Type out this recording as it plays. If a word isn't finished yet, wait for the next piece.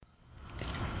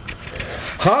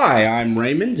Hi, I'm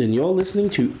Raymond, and you're listening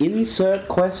to Insert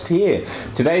Quest here.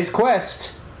 Today's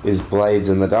quest is Blades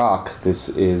in the Dark. This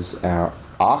is our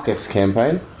Arcus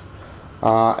campaign.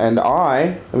 And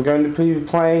I am going to be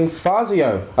playing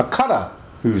Fazio, a cutter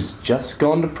who's just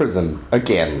gone to prison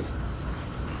again.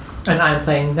 And I'm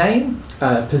playing Nain,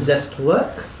 possessed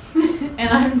lurk. And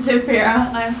I'm Zephyra,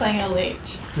 and I'm playing a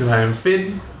leech. And I am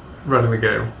Finn, running the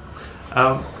game.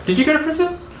 Did you go to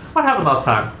prison? What happened last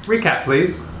time? Recap,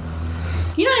 please.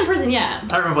 You're not in prison yet. I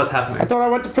don't remember what's happening. I thought I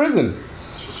went to prison.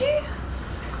 Did you?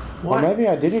 What? Or maybe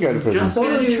I didn't go to prison. Just- I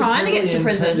was trying to get to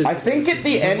prison. I think at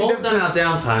the end We've of done our this...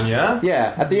 downtime, yeah?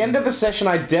 Yeah, at the end of the session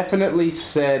I definitely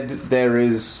said there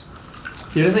is...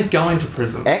 You don't think going to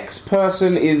prison? X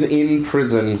person is in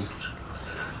prison.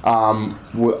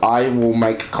 I will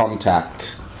make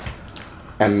contact.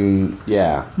 And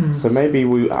yeah, so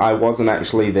maybe I wasn't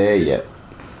actually there yet.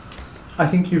 I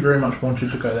think you very much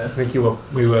wanted to go I there. think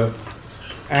we were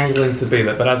angling to be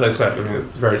there, but as I said, I mean,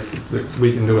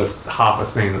 we can do half a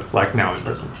scene that's like now in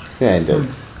prison. Yeah, indeed.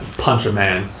 Punch a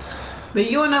man. But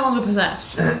you are no longer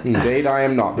possessed. Indeed, I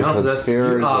am not, You're not because possessed.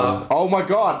 fear You is are- Oh my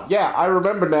god, yeah, I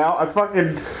remember now. I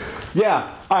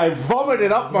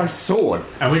vomited up my sword.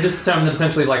 And we just determined that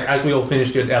essentially, like, as we all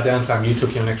finished our downtime, you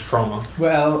took your next trauma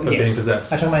Well, for yes. being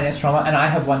possessed. I took my next trauma, and I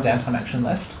have one downtime action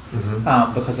left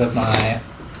because of my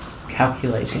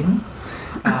calculating.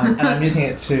 And I'm using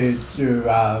it to do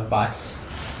a vice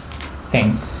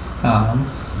thing.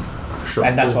 Sure.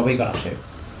 And that's what we got up to.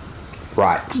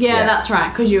 Right. Yeah, yes. that's right,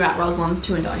 because you're at Rosalind's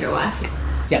to indulge your wife.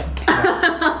 Yeah.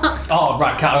 Oh,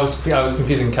 right. I was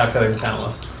confusing calculating with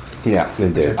analyst. Yeah,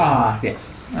 indeed.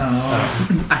 Yes.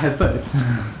 I have both.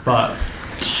 But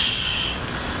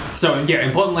so yeah,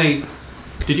 importantly,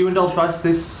 did you indulge vice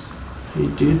this? You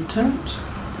didn't.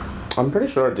 I'm pretty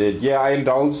sure I did. Yeah, I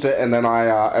indulged it, and then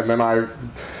I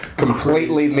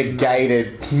completely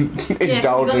negated Yeah, you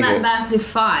indulging got that it. massive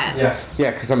fire. Yes.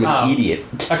 Yeah, because I'm an idiot.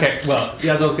 Okay. Well,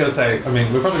 yeah. As I was going to say, I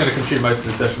mean, we're probably going to consume most of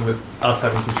this session with us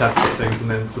having some chats about things and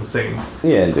then some scenes.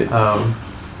 Yeah, indeed.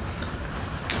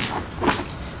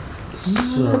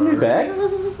 So, Is that new bag?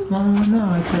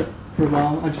 No, I took it for a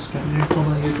while. I just don't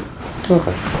normally use it.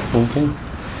 Okay.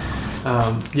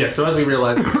 yeah. So as we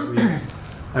realised,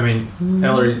 I mean,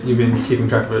 Ella, you've been keeping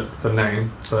track of it for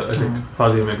name, but I think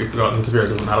Fuzzy maybe forgotten. Severe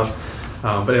doesn't matter.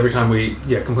 But every time we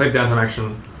complete downtime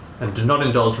action and do not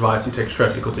indulge vice, you take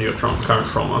stress equal to your current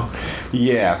trauma,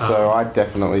 Yeah, so I'd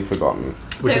definitely forgotten.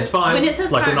 which So is fine. when it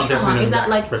says like, they're current not trauma, definitely is that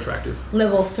like retroactive.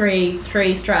 level 3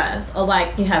 stress? Or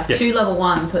like you have Yes. 2 level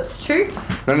 1, so it's 2?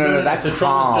 No, that's the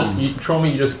trauma. harm. Is just trauma.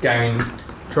 You just gain.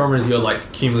 Trauma is your like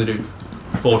cumulative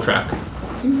 4 track.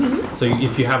 So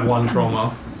if you have one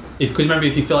trauma, because remember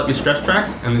if you fill up your stress track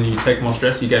and then you take more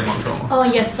stress, you gain one trauma. Oh,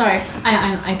 yes, sorry.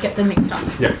 I get them mixed up.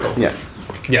 Yeah, cool. Yeah.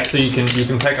 Yeah, so you can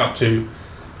take up to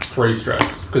 3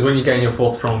 stress because when you gain your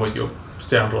 4th trauma, your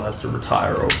scoundrel has to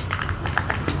retire or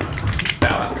bow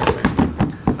out. Kind of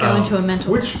thing. Go into a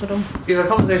mental which hospital. is a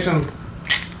conversation.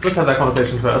 Let's have that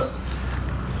conversation first.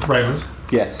 Raymond,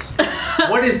 Yes.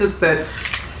 what is it that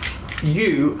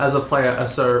you as a player are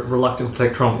so reluctant to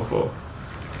take trauma for?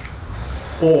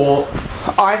 Or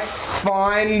I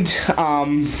find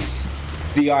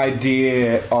the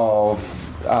idea of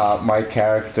my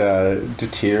character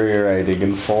deteriorating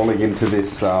and falling into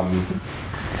this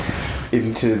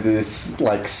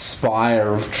like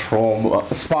spiral of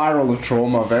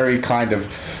trauma very kind of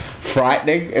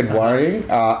frightening and worrying,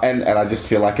 and I just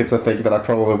feel like it's a thing that I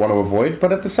probably want to avoid,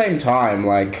 but at the same time,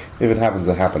 like, if it happens,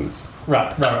 it happens.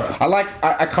 right.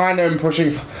 I kind of am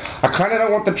pushing. I kind of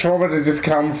don't want the trauma to just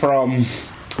come from.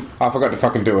 I forgot to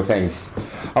fucking do a thing.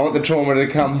 I want the trauma to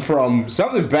come from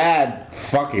something bad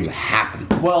fucking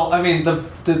happened. Well, I mean,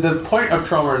 the point of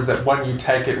trauma is that when you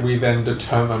take it, we then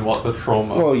determine what the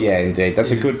trauma. Well, yeah, indeed.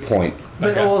 That's a good point.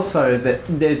 But guess. also that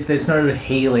there's no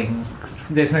healing,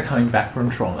 there's no coming back from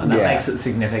trauma. That Yeah. makes it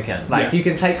significant. Like Yes. you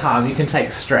can take harm, you can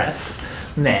take stress,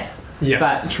 Yes.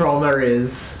 but trauma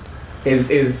is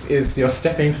your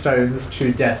stepping stones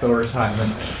to death or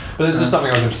retirement. But this is just something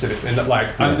I was interested in that, like,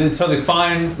 it's totally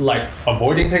fine, like,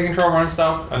 avoiding taking trauma and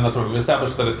stuff, and that's what we've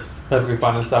established, that it's perfectly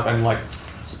fine and stuff, and, like,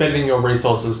 spending your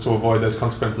resources to avoid those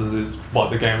consequences is what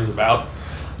the game is about.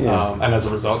 Yeah. And as a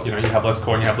result, you know, you have less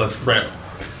core and you have less rep.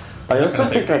 I also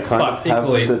think I kind But of have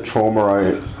equally- the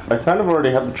trauma. I kind of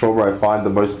already have the trauma I find the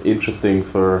most interesting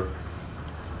for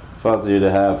Fuzzy to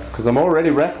have, because I'm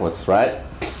already reckless, right?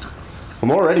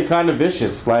 I'm already kind of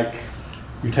vicious. Like,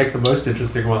 You take the most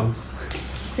interesting ones.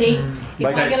 See, you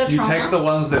Like, can't get a You trauma. take the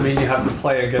ones that mean you have to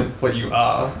play against what you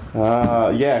are.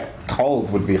 Yeah,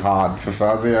 cold would be hard for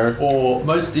Fazio. Or,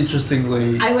 most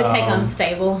interestingly... I would take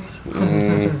unstable.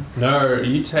 No,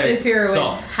 you take Zephyr would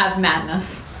soft. have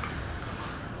madness.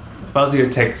 Fazio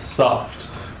takes soft.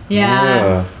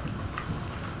 Yeah.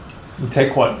 You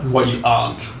take what you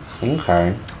aren't.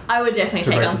 Okay. I would definitely to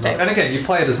take make it unstable. soft. And again, you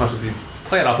play it as much as you...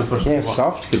 Play it up as much as you Yeah, want.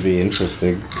 soft could be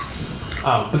interesting.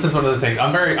 But this is one of those things.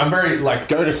 I'm very like...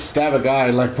 Go to stab a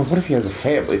guy, like, but what if he has a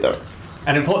family, though?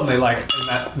 And importantly, like, in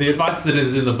that, the advice that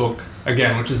is in the book,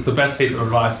 again, which is the best piece of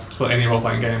advice for any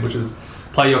role-playing game, which is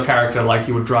play your character like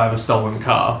you would drive a stolen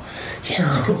car. Yeah,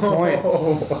 that's a good point.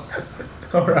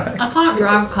 Alright. I can't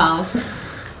drive cars.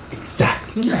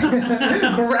 Exactly.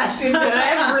 Crash into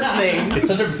everything. It's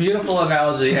such a beautiful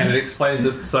analogy, and it explains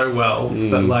it so well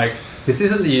that, like, this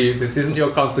isn't you, this isn't your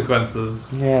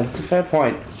consequences. Yeah, that's a fair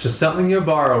point. It's just something you're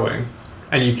borrowing,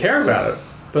 and you care about it,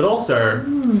 but also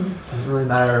doesn't really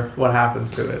matter what happens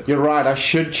to it. You're right, I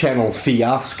should channel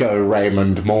Fiasco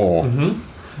Raymond more.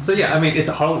 So yeah, I mean, it's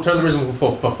a whole totally reasonable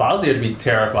for Fazio to be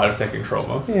terrified of taking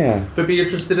trauma, Yeah, but be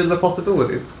interested in the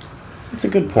possibilities. that's a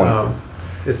good point.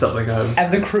 It's something,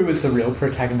 And the crew is the real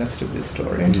protagonist of this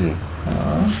story.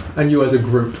 and you as a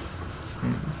group,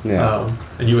 Yeah.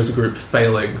 and you as a group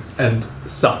failing and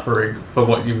suffering for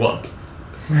what you want.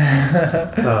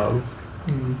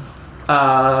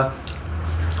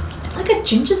 It's like a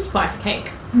ginger spice cake.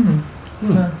 It's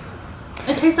nice.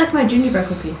 It tastes like my gingerbread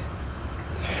cookies.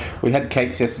 We had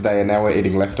cakes yesterday and now we're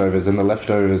eating leftovers, and the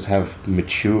leftovers have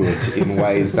matured in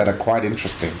ways that are quite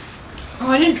interesting. Oh,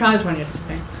 I didn't try this one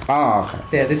yesterday. Ah, okay.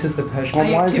 Yeah, this is the Persian. Well,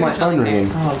 I why ate is too my much phone other cake.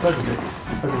 ringing? Oh,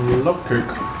 I love cook.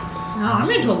 No, I'm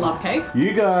into a love cake.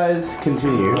 You guys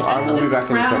continue. I will be back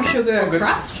in a Brown second. sugar good.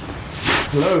 crust.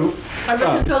 Hello. I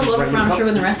reckon this there's a is lot of random brown cups. sugar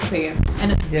in the recipe,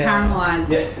 and it's Yeah. caramelized.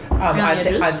 Yes. Around the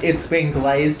edges. It's been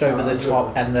glazed over the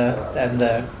top and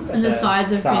the And the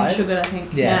sides have been sugared, I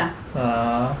think. Yeah.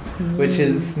 Which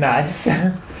is nice.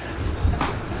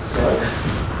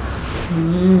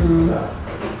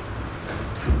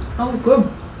 Oh, good.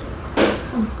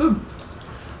 Oh, good.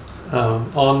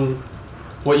 On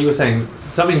what you were saying,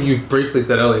 something you briefly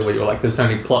said earlier, where you were like, "There's so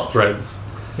many plot threads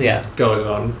Yeah. going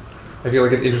on." I feel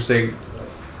like it's interesting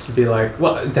to be like,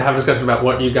 to have a discussion about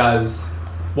what are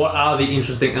the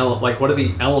interesting what are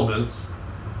the elements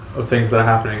of things that are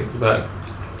happening that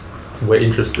we're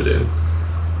interested in?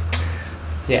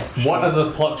 Yeah. What are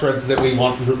the plot threads that we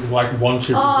want to resolve?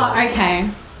 Oh, okay.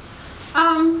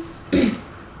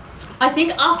 I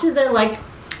think after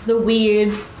the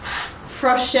weird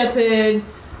Frost Shepherd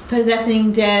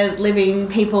possessing dead living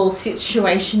people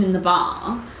situation in the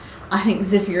bar, I think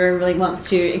Zephyr really wants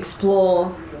to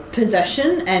explore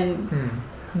possession and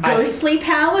ghostly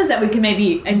powers that we can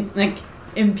maybe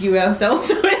imbue ourselves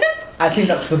with. I think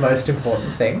that's the most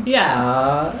important thing.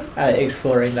 Yeah.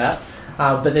 Exploring that.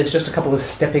 But there's just a couple of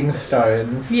stepping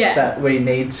stones that we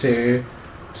need to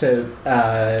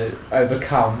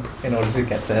overcome in order to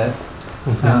get there.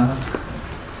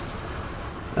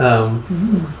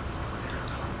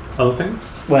 Other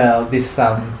things? Well, this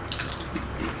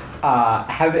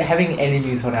having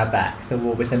enemies on our back, the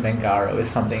war with the Mangaro, is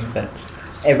something that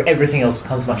everything else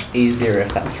becomes much easier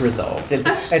if that's resolved. I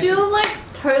still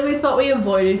totally thought we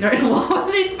avoided going to war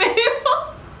with these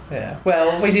people. Yeah.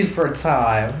 Well, we did for a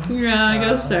time. Yeah, I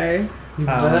guess so. You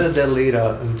murdered their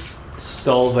leader and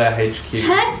stole their HQ.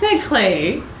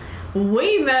 Technically,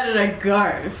 we murdered a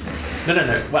ghost.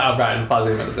 No. Wow, right, and Fuzzy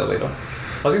murdered their leader.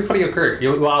 Fuzzy's part of your crew.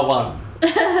 You are one.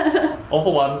 All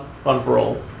for one for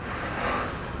all.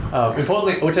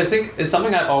 Importantly, which I think is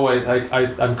something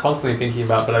I'm constantly thinking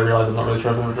about, but I realize I'm not really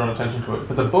sure if I'm drawing attention to it.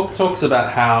 But the book talks about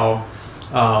how,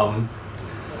 one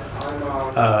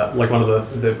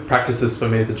of the practices for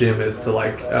me as a GM is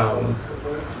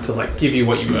to give you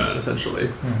what you earn, essentially.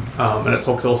 And it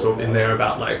talks also in there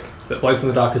about that Blades in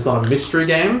the Dark is not a mystery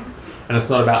game, and it's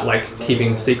not about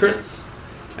keeping secrets.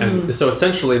 And so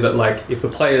essentially that if the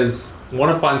players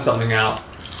want to find something out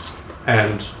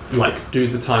and do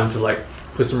the time to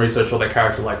put some research, or their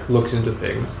character looks into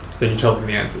things, then you tell them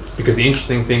the answers, because the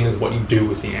interesting thing is what you do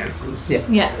with the answers. Yeah.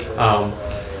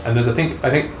 And I think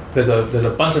there's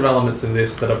a bunch of elements in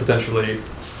this that are potentially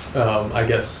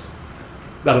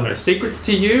secrets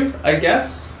to you, I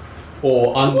guess, or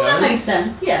unknowns. Well, that makes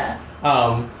sense. Yeah.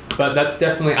 But that's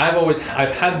definitely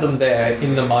I've had them there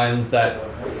in the mind that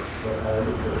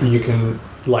you can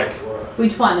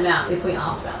We'd find them out if we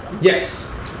asked about them. yes,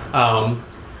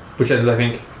 which is I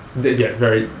think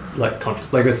very conscious.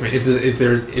 That's me. If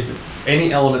there's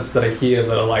any elements that are here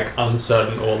that are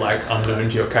uncertain or unknown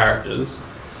to your characters,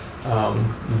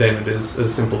 then it is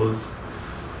as simple as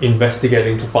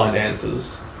investigating to find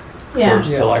answers for us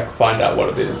Yeah. to like find out what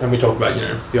it is. And we talk about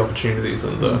the opportunities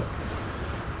and the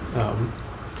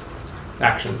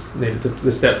actions needed to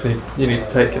the steps you need to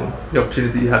take and the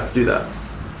opportunity that you have to do that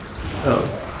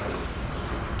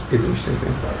is an interesting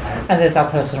thing. And there's our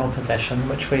personal possession,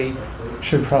 which we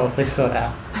should probably sort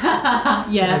out in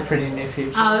the Yeah. pretty near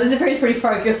future. There's a pretty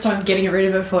focused on getting rid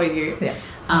of it for you. Yeah.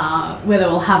 Whether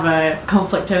we'll have a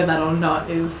conflict over that or not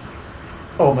is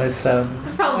Almost,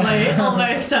 probably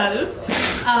almost certain.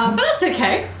 But that's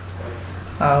okay.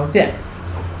 yeah.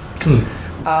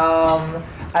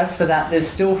 As for that, there's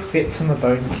still Fits in the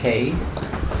Bone Key.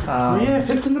 Yeah,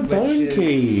 Fits in the Bone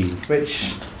Key.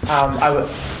 Which I would.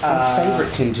 My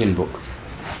favourite Tintin book.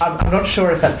 I'm not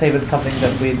sure if that's even something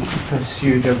that we'd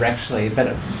pursue directly,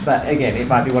 but again, it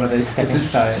might be one of those stepping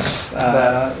stones.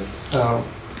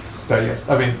 But yeah,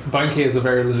 I mean, Bone Key is a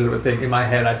very legitimate thing. In my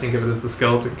head, I think of it as the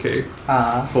skeleton key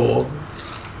for.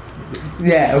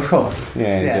 Yeah, of course.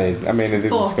 Yeah, indeed. I mean, it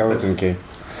is a skeleton key.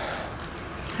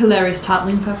 Hilarious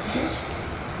titling purposes.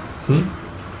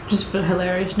 Just for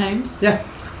hilarious names. Yeah.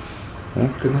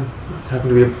 Good man.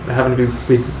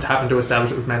 Happened to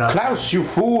establish it was made out. Klaus, you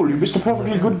fool! You missed a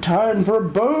perfectly good time for a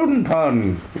bone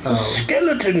pun. It's a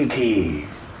skeleton key.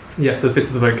 Yeah, so it fits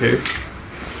in the bone key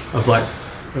of like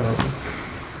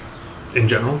in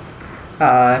general.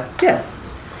 Yeah.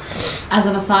 As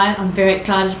an aside, I'm very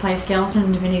excited to play Skeleton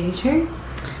in Divinity 2.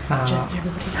 Just so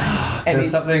everybody knows. And There's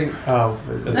something. But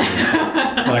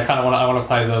I kind of want. I want to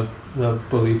play the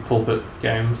bully pulpit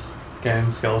game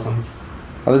skeletons.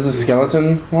 Oh, there's a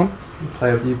skeleton one?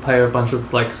 You play a bunch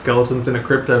of like skeletons in a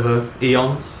crypt over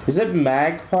eons. Is it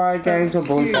Magpie Games or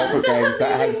Bully Pulpit Games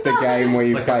that has the game where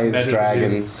you It's like play a as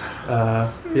dragons?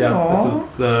 Yeah,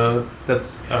 Aww. that's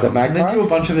Is it And then Magpie? do a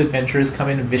bunch of adventurers come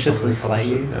in and viciously slay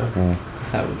you? Yeah.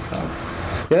 Because that would suck.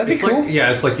 Yeah, that'd be It's cool. like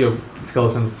it's like your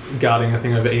skeletons guarding a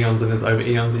thing over eons, and as over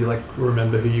eons you like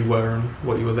remember who you were and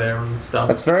what you were there and stuff.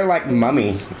 That's very like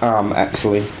Mummy,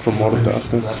 actually, from World of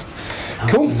Darkness.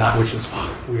 Cool. Night Witches.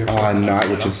 We Oh, Night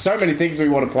Witches. So many things we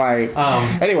want to play.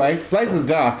 Anyway, Blades of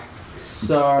the Dark.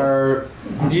 So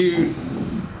you.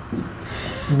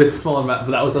 With smaller amount,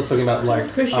 but that was us talking about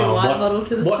like push your light bottle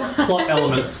to the what side. plot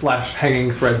elements / hanging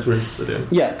threads we're interested in.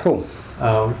 Yeah, cool.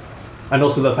 And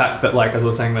also the fact that, like, as I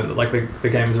was saying, that like the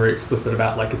game is very explicit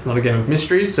about like it's not a game of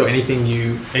mysteries. So anything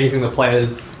the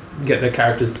players get their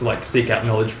characters to like seek out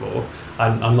knowledge for,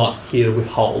 I'm not here to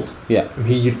withhold. Yeah. I'm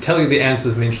here to tell you the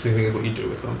answers, and the interesting thing is what you do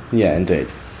with them. Yeah, indeed.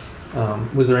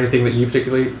 Was there anything that you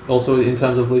particularly also in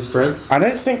terms of loose threads? I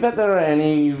don't think that there are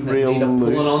any That real need to pull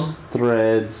it loose on?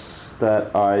 threads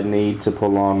that I need to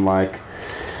pull on, like...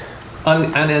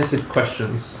 Unanswered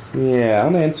questions. Yeah,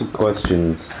 unanswered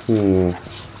questions.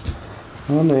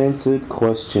 Unanswered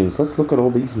questions. Let's look at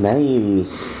all these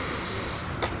names.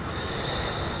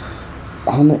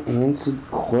 Unanswered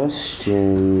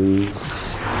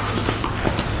questions.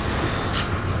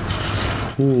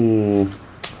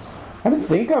 I don't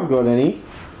think I've got any.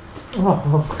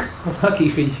 Oh, lucky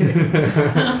for you.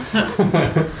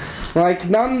 Like,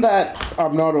 none that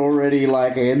I'm not already,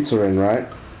 like, answering, right?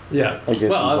 Yeah. I guess is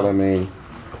what I mean.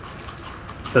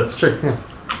 That's true. Yeah.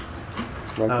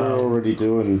 Like, we're already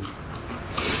doing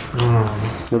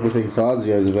everything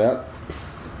Fazio's about.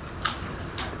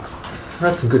 I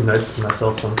write some good notes to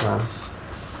myself sometimes.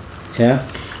 Yeah?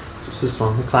 Just this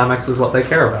one. The climax is what they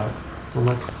care about. I'm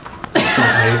like, that's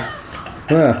not me.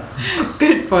 Yeah.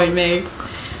 Good point, Meg.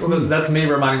 Well, that's me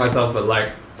reminding myself that,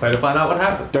 like, play to find out what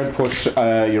happened. Don't push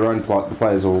your own plot. The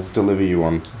players will deliver you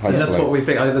on. Hopefully. And that's what we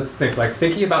think. That's the thing. Like,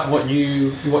 thinking about what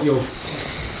your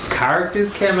characters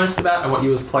care most about and what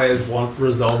you as players want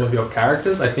resolve of your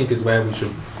characters, I think is where we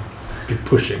should be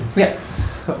pushing. Yeah.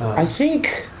 I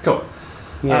think... Cool.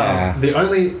 Yeah. The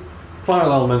only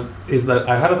final element is that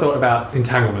I had a thought about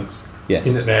entanglements. Yes.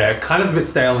 In that they're kind of a bit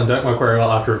stale and don't work very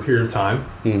well after a period of time.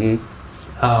 Mm-hmm.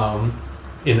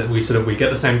 In that we get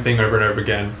the same thing over and over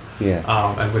again. Yeah.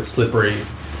 And with Slippery,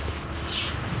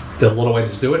 there are a lot of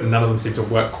ways to do it, and none of them seem to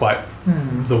work quite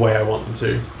the way I want them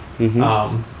to.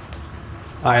 Mm-hmm.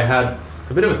 I had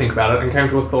a bit of a think about it and came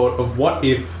to a thought of what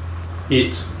if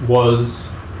it was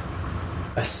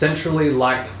essentially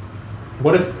like,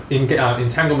 what if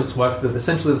entanglements worked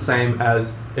essentially the same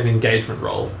as an engagement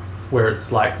roll, where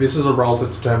it's like, this is a roll to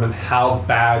determine how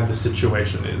bad the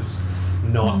situation is,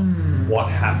 not what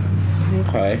happens.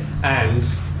 Okay. And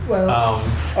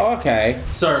Okay.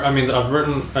 so I mean,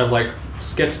 I've like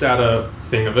sketched out a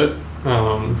thing of it.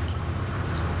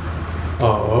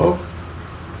 Of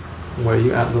where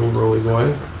you at, little rolly boy?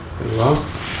 There you are.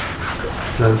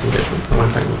 No, it's engagement. No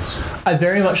entanglements. I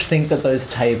very much think that those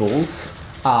tables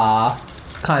are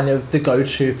kind of the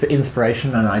go-to for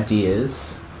inspiration and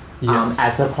ideas. Yes.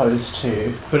 As opposed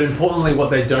to But importantly, what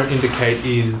they don't indicate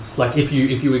is like if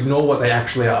you ignore what they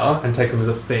actually are and take them as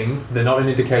a thing, they're not an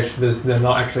indication. They're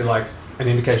not actually like an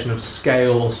indication of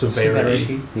scale or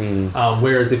severity.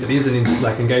 Whereas if it is an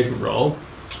engagement roll,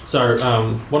 so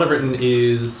what I've written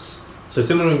is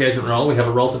similar to engagement roll, we have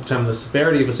a roll to determine the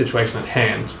severity of a situation at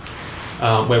hand,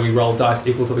 where we roll dice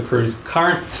equal to the crew's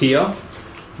current tier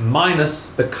minus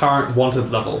the current wanted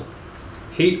level.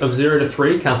 Heat of 0 to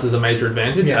 3 counts as a major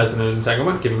advantage as an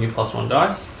entanglement, giving you +1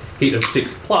 dice. Heat of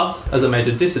 6+ as a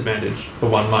major disadvantage for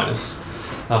 1-.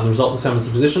 The result determines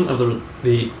the position of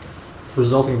the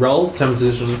resulting roll, determines the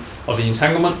position of the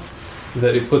entanglement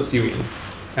that it puts you in.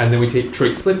 And then we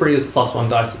treat slippery as +1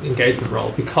 dice engagement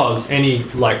roll because any,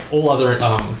 like all other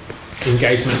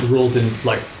engagement rules in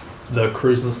like the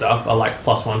crews and stuff are like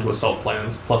 +1 to assault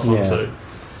plans, +1 to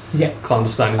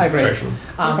clandestine infiltration.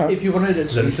 If you wanted it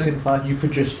to be simpler, you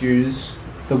could just use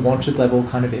the wanted level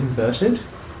kind of inverted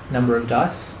number of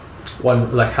dice.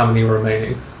 One, like how many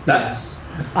remaining? That's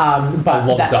but a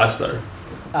lot of dice though,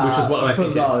 which is what I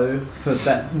think is. For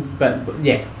that, but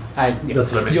yeah,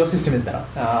 that's what I mean. Your system is better.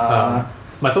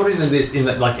 My thought in this, in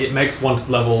that like it makes wanted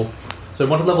level, so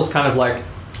wanted level is kind of like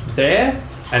there,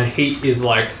 and heat is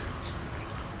like.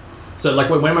 So like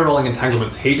when we're rolling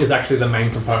entanglements, heat is actually the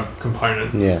main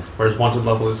component. Yeah. Whereas wanted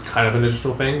level is kind of an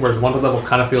additional thing. Whereas wanted level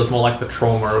kind of feels more like the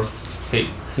trauma of heat.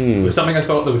 It was something I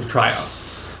thought that we could try out.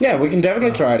 Yeah, we can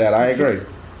definitely try it out. I agree.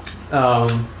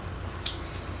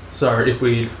 So if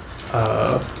we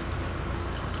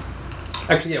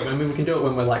actually, yeah, we can do it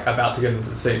when we're like about to get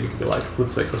into the scene. We can be like,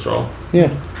 let's make this roll.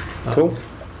 Yeah. Cool.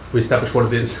 We establish what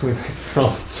it is. We make the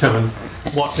roll to determine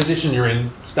what position you're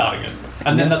in, starting it,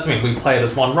 and then that's when we play it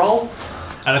as one roll.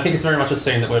 And I think it's very much a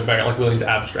scene that we're very like willing to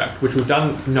abstract, which we've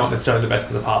done not necessarily the best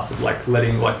in the past of like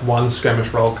letting like one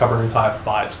skirmish roll cover an entire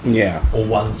fight, or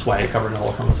one sway cover an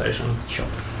whole conversation,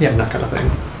 and that kind of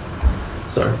thing.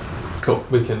 So, cool.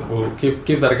 We'll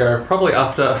give that a go. Probably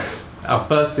after our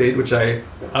first seed, which I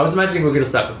was imagining we're going to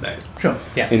start with Nate. Sure.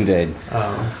 Yeah. Indeed.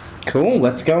 Cool.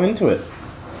 Let's go into it.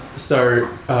 So,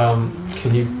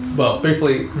 can you,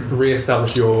 briefly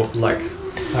re-establish your,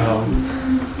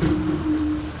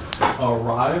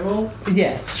 arrival?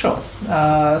 Yeah, sure.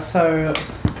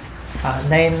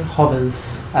 Nain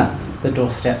hovers at the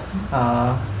doorstep.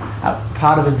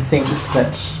 Part of him thinks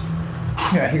that,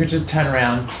 he could just turn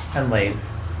around and leave.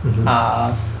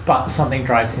 But something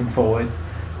drives him forward,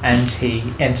 and he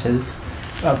enters,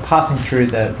 passing through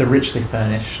the richly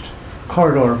furnished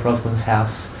corridor of Rosalind's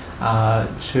house,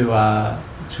 to a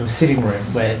sitting room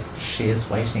where she is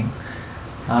waiting.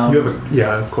 You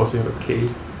have of course you have a key.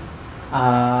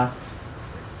 I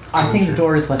think the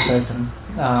door is left open.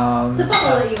 The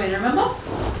butler that you in, remember?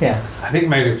 Yeah. I think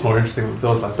maybe it's more interesting with the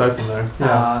doors left open though.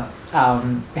 Yeah.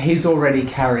 He's already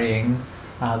carrying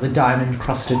the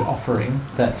diamond-crusted offering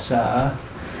that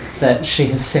she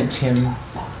has sent him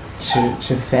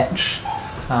to fetch.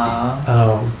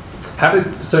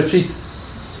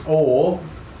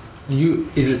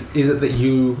 Is it that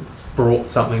you brought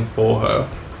something for her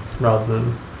rather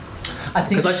than? I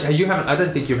think you haven't. I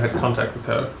don't think you've had contact with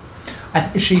her.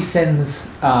 She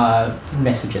sends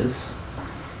messages.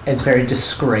 It's very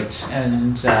discreet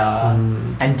and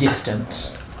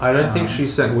distant. I don't think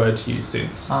she's sent word to you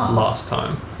since last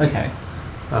time. Okay.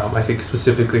 I think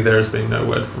specifically there has been no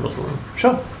word from Rosalind.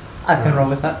 Sure, I can roll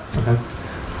with that. Okay.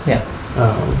 Yeah.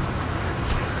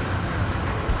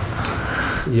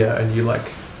 And you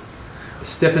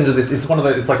step into this. It's one of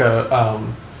the. It's like a.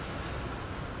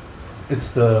 It's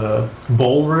the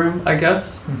ballroom, I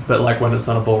guess, but when it's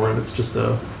not a ballroom, it's just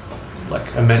a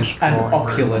immense an drawing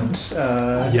opulent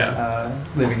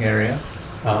living area.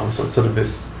 So it's sort of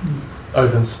this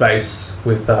open space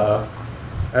with. I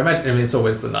mean, it's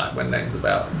always the night when Nain's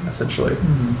about. Essentially,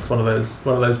 it's one of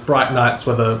those bright nights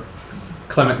where the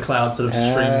clement cloud sort of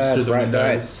streams through the windows.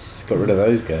 Nice. Got rid of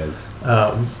those guys.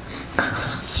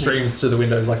 Streams through the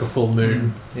windows like a full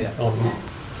moon on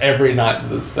every night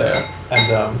that's there,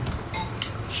 and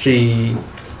she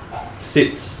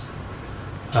sits.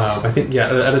 I think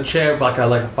at a chair by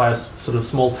a sort of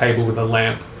small table with a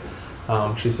lamp.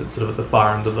 She sits sort of at the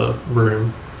far end of the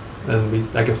room, and we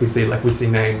see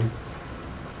Nain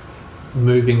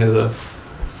moving as a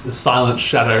silent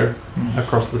shadow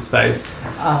across the space,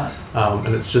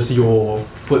 and it's just your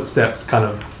footsteps kind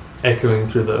of echoing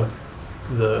through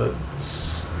the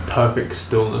perfect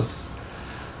stillness.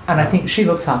 And I think she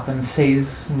looks up and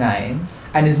sees Nain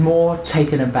and is more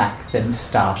taken aback than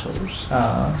startled.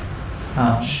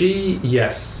 She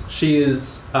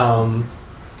is.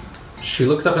 she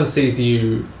looks up and sees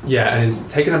you, and is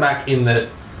taken aback in that.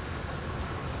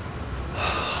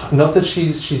 Not that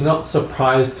she's not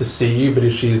surprised to see you, but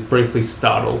she's briefly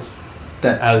startled,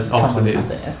 That as often someone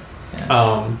is. there.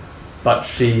 Yeah. But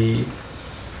she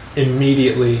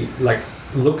immediately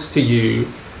looks to you,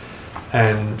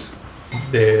 and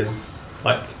there's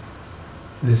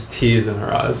tears in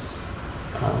her eyes,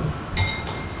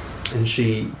 and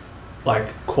she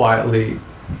quietly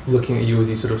looking at you as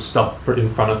you sort of stop in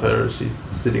front of her as she's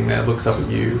sitting there, looks up at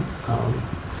you,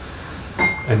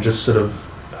 and just sort of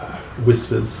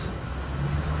whispers,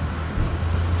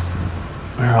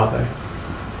 "Where are they?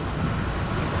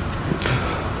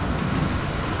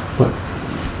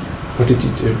 What did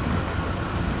you do?"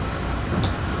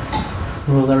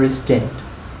 Ruler is dead.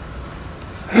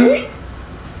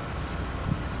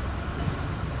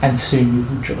 And soon you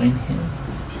will join him.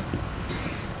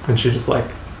 And she just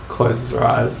closes her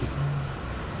eyes,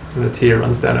 and a tear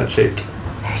runs down her cheek.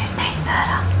 Who did Nate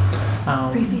murder?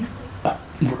 Previously.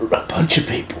 A bunch of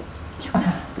people.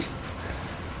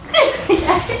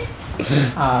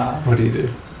 What do you do?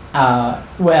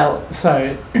 Well,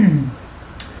 so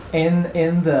in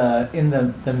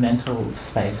the mental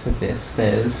space of this,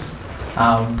 there's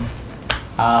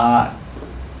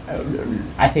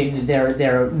I think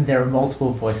there are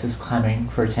multiple voices clamoring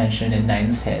for attention in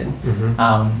Nain's head,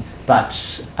 but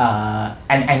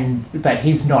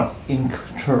he's not in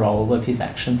control of his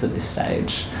actions at this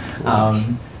stage,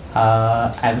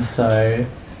 and so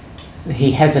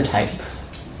he hesitates.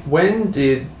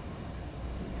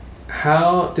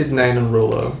 How did Nain and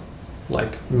Ruler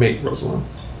meet Rosalind?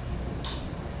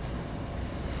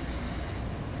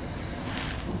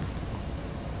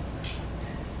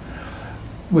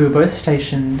 We were both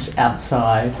stationed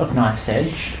outside of Knife's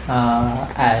Edge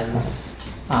as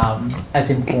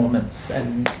informants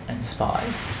and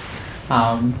spies,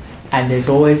 and there's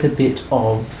always a bit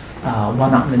of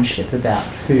one-upmanship about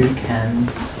who can.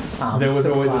 There was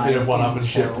always a bit of supply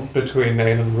one-upmanship intel. between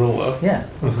Nain and Ruler. Yeah,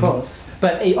 of course,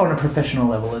 but on a professional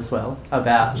level as well.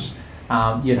 About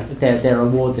there are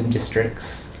wards and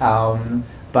districts,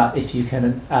 but if you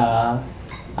can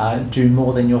do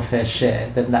more than your fair share,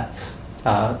 then that's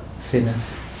seen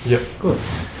as good.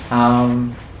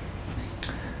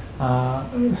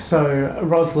 So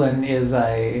Rosalind is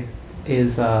an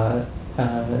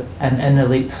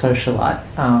elite socialite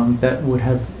that would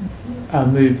have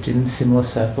moved in similar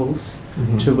circles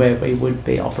to where we would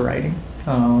be operating,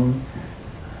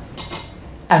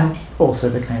 and also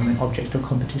became an object of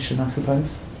competition, I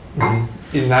suppose.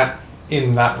 In that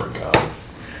regard,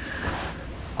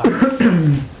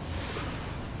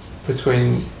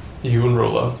 between you and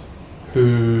Ruler,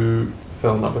 who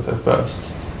fell in love with her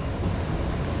first?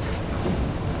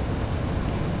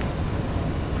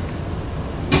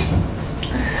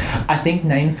 I think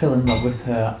Nain fell in love with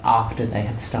her after they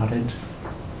had started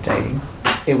dating.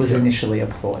 It was initially a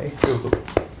ploy. It was a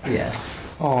Yeah.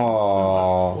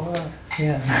 Oh.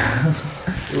 Yeah.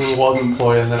 It was a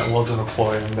ploy, and then it wasn't a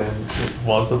ploy, and then it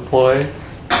was a ploy.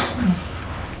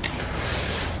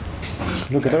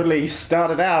 Look, it only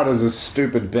started out as a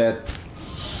stupid bet.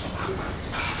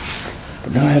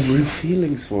 But now I have real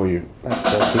feelings for you. That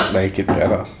doesn't make it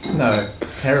better. No,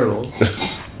 it's terrible.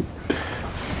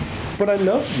 But I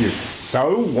love you.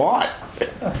 So what?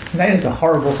 Nain is a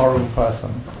horrible, horrible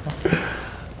person.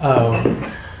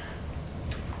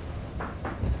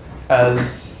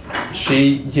 As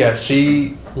she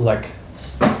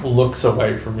looks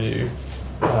away from you,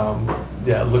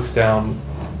 looks down,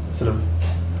 sort of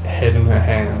head in her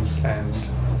hands, and you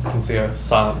can see her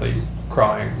silently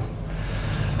crying,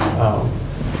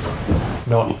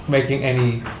 not making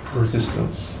any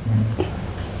resistance,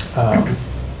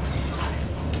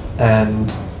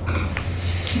 and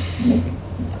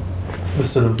the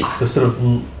sort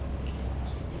of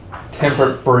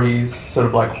temperate breeze sort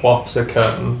of wafts a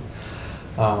curtain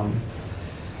in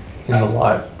the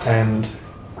light, and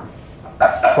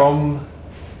from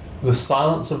the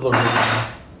silence of the room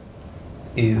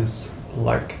is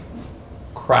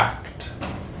cracked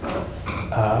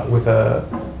with a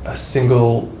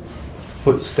single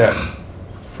footstep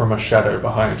from a shadow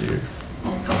behind you.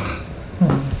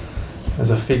 As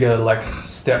a figure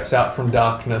steps out from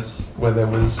darkness where there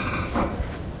was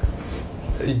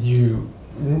you.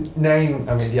 Nain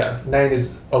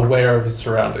is aware of his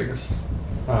surroundings,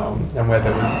 and where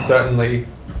there was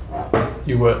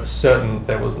you were certain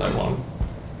there was no one.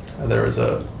 There is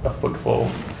a footfall,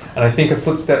 and I think a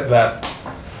footstep that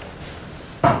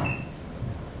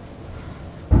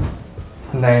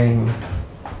Nain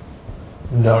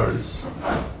knows.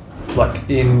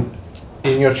 In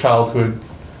your childhood,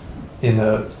 in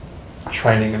a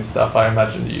training and stuff, I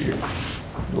imagine you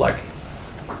like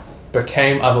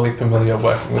became utterly familiar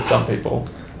working with some people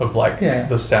of like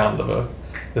the sound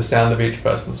of each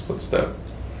person's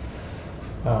footsteps,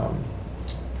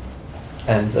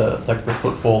 and the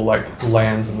footfall like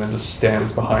lands and then just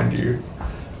stands behind you,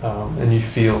 and you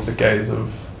feel the gaze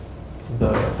of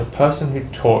the person who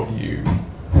taught you.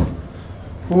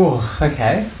 Ooh,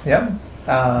 okay, yep.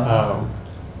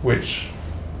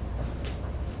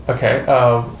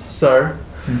 So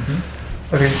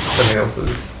I mean, anything else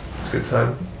is it's a good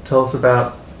time. Tell us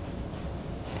about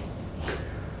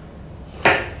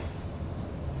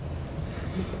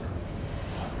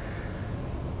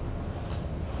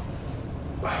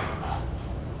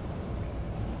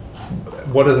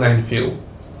what does Nain feel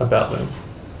about them?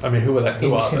 I mean, who are they?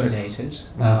 Who Intimidated.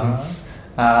 are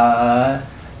they?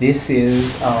 This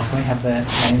is. Oh, can we have the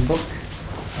name book?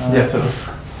 Yeah, so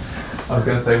I was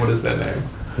going to say, what is their name?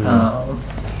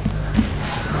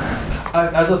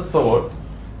 As a thought,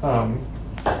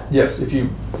 yes, if you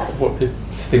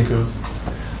think of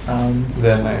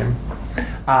their name.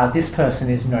 This person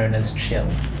is known as Chill.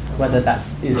 Whether that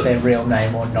is their real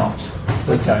name or not,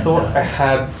 we It's a don't thought know. I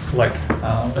had like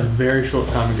a very short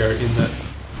time ago, in that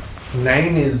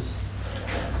Nain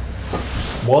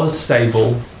was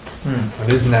Sable,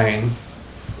 and is Nain,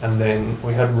 and then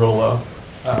we had Ruler.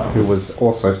 Who was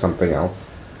also something else.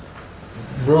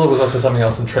 Ruler was also something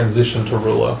else and transitioned to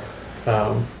Ruler.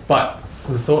 But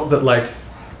the thought that, like,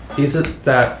 is it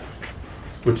that,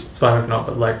 which is fine if not,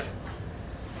 but like,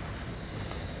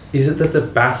 is it that the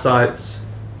Bassites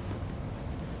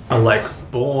are like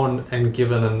born and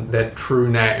given their true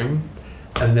name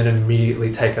and then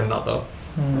immediately take another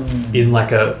in like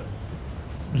the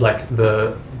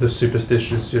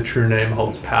superstitious your true name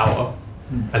holds power,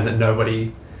 and that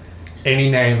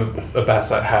any name a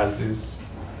Bassite has is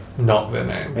not their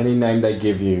name. Any name they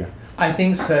give you. I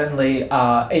think certainly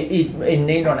it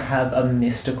need not have a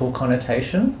mystical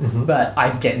connotation, but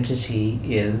identity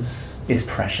is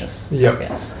precious. Yep.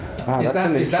 Yes. That's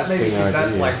an interesting idea. Is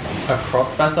that like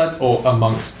across Bassites or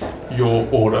amongst your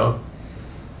order?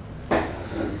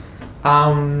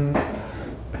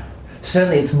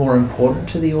 Certainly, it's more important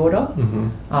to the order.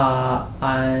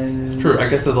 And True. I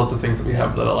guess there's lots of things that we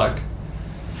have that are like,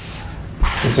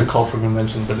 it's a cultural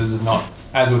convention, but it is not.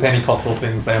 As with any cultural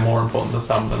things, they are more important to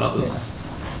some than others.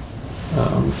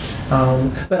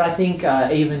 But I think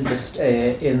even just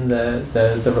in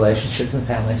the relationships and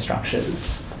family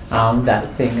structures,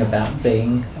 that thing about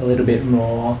being a little bit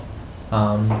more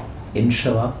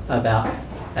insular about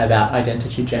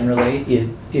identity generally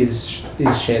is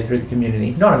shared through the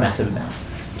community. Not a massive amount,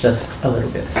 just a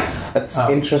little bit. It's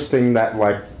interesting that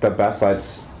like the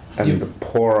Bassites and the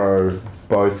Poro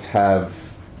both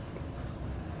have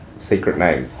secret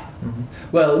names.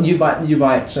 Well, you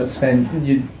might spend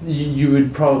you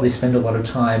would probably spend a lot of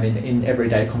time in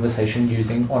everyday conversation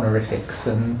using honorifics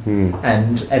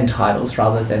and titles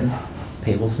rather than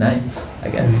people's names, I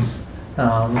guess,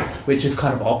 which is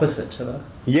kind of opposite to the.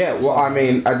 Yeah, well, I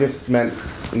mean, I just meant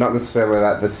not necessarily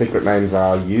that the secret names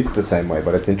are used the same way,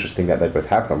 but it's interesting that they both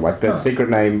have them. Like the secret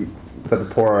name that the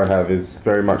Poro have is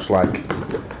very much like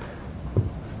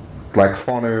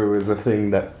Whanu is a thing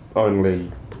that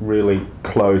only really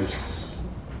close,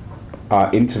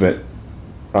 intimate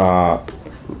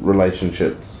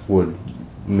relationships would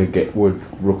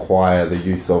require the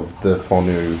use of the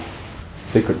Whanu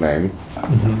secret name,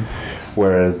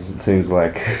 whereas it seems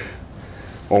like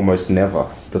almost never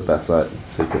the Bassite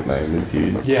secret name is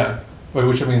used. Yeah,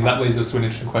 which I mean that leads us to an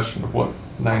interesting question of what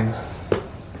Nain's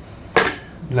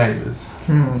name is.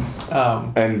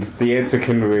 And the answer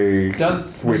can be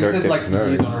When you said like you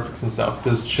use honorifics and stuff,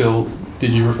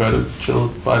 did you refer to Chill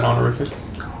by an honorific?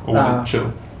 Or was it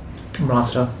Chill?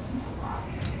 Master.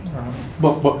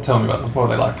 Tell me about them. What are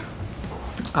they like?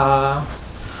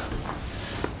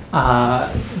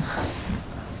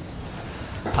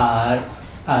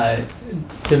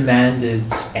 Demanded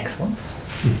excellence.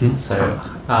 So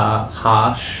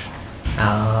harsh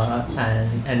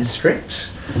and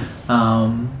strict.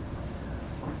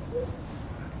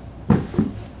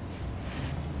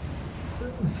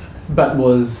 But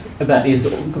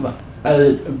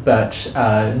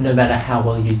no matter how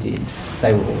well you did,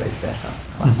 they were always better.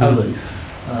 Like aloof.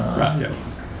 Right. Yeah.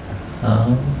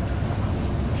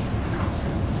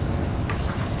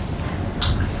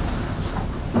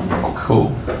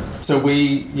 Cool. So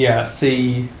we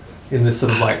see in this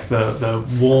sort of like the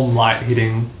warm light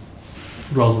hitting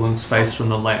Rosalind's face from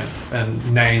the lamp,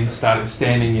 and Nain started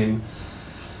standing in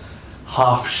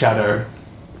half shadow,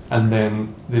 and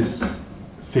then this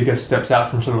figure steps out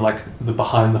from sort of like the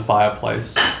behind the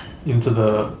fireplace into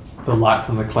the the light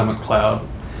from the Clement Cloud,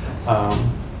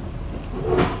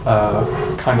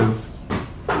 kind of,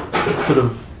 sort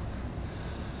of,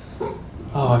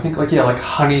 I think like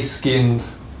honey skinned,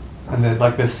 and then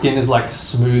like their skin is like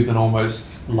smooth and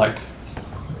almost like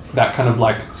that kind of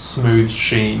like smooth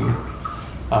sheen,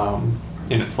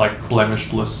 in its like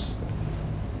blemishless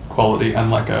quality, and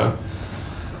like a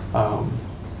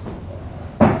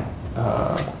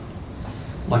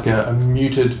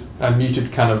muted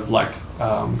kind of like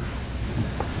I'm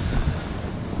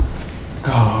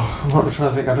not trying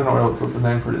to think. I don't know what the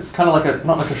name for it is. Kind of like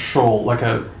not like a shawl, like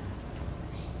a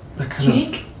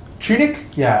Tunic? Tunic,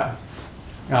 yeah.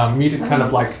 Muted kind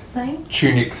of like Thing?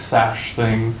 tunic sash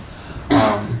thing.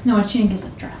 No, a tunic is a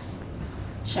dress.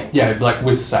 Shape. Yeah, like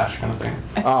with sash kind of thing.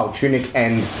 Oh, tunic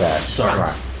and sash. Sorry.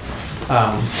 Right.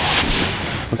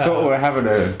 I thought we were having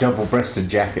a double-breasted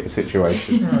jacket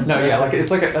situation. No, yeah, like it's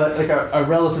like a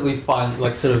relatively fine,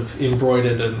 like sort of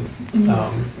embroidered and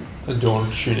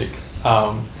adorned tunic,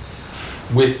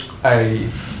 with a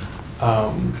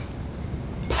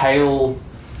pale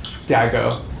dagger,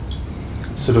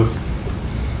 sort of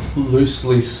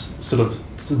loosely sort of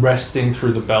resting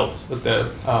through the belt at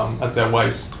their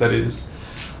waist. That is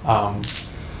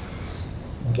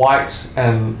white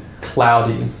and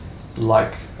cloudy,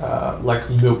 like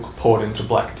milk poured into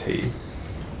black tea,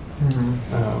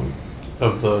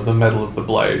 of the metal of the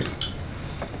blade.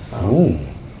 Ooh.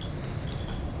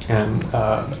 And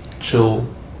Chill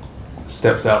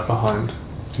steps out behind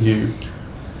you,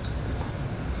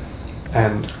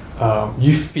 and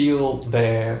you feel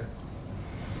that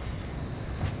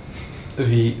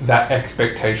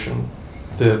expectation,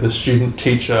 the student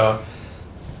teacher.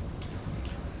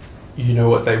 You know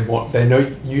what they want. They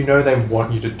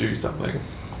want you to do something,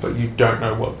 but you don't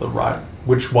know what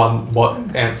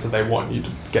answer they want you to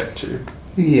get to.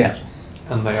 Yeah.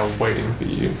 And they are waiting for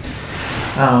you.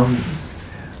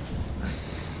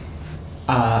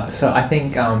 So I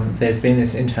think there's been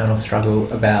this internal struggle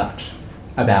about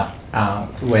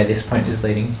where this point is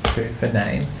leading to for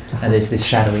Nain, and there's this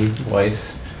shadowy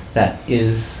voice that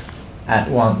is at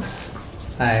once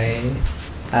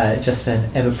just an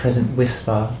ever-present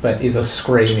whisper, but is a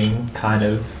screaming kind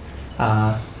of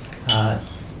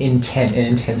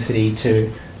intensity to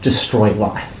destroy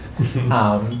life.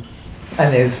 And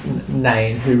there's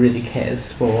Nain, who really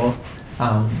cares for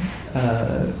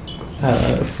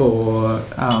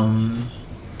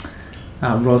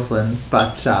Rosalind,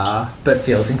 but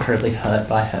feels incredibly hurt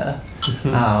by her.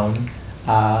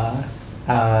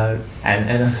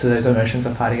 And so those emotions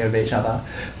are fighting over each other.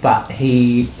 But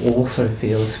he also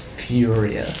feels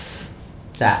furious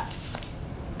that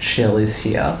Chill is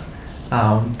here,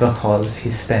 because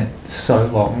he's spent so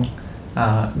long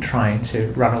trying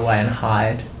to run away and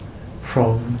hide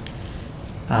from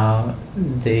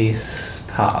this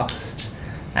past.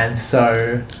 And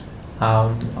so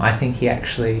I think he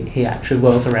actually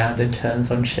whirls around and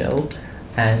turns on Chill,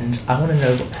 and I want to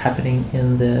know what's happening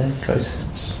in the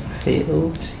ghost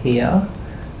field here,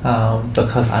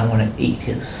 because I want to eat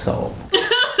his soul.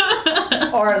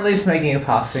 Or at least making a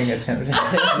passing attempt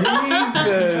at it.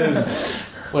 Jesus!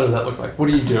 What does that look like? What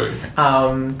are you doing?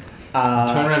 Turn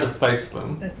around to face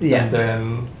them. Yeah. And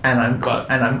then. And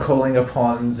I'm calling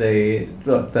upon the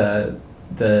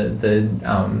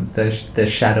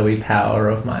shadowy power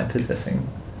of my possessing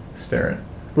spirit,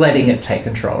 letting it take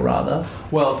control rather.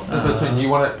 Well, that's means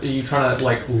are you trying to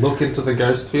like look into the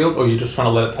ghost field, or are you just trying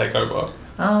to let it take over?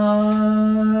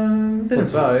 Bit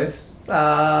of both.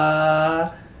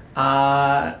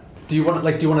 Do you want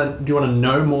to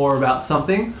know more about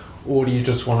something, or do you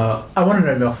just want to? I want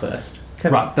to know more first.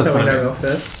 Right, that's can we what I know mean. more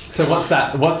first? So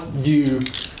what's you?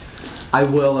 I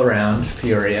whirl around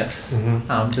furious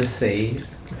to see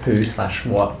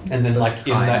who/what. And then like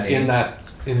in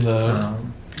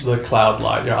the cloud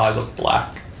light, your eyes are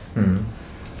black. And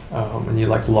you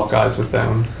like lock eyes with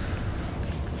them.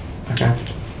 Okay.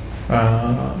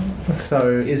 So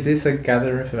is this a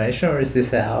gather information, or is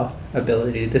this our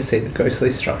ability to see the ghostly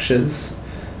structures?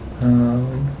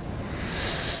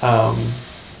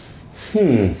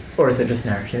 Or is it just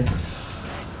narrative?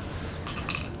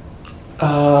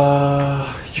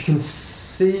 You can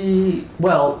see.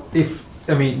 Well,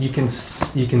 you can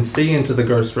see into the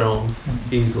ghost realm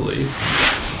easily,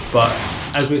 but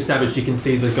as we established, you can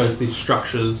see the ghostly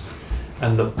structures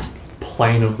and the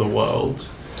plane of the world.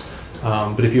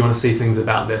 But if you want to see things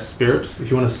about their spirit, if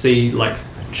you want to see like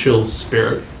Chill's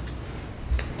spirit,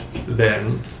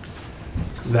 then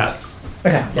that's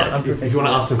Okay. like, if you want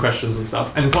to ask some questions and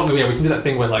stuff. And importantly, we can do that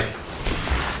thing where like,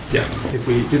 if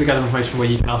we do the gather information where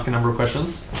you can ask a number of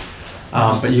questions,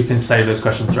 but you can save those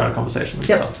questions throughout a conversation and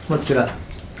stuff. Let's do that.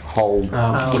 Hold.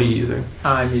 What are you using?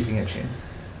 I'm using a tune.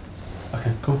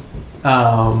 Okay, cool.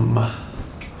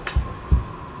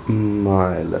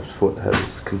 My left foot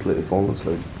has completely fallen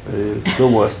asleep. It is the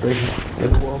worst thing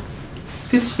in the world.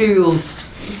 This feels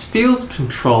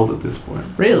controlled at this point.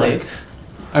 Really? Like,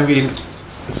 I mean,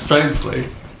 strangely.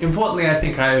 Importantly, I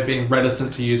think I have been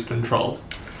reticent to use controlled.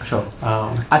 Sure.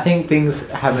 I think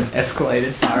things haven't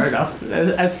escalated far enough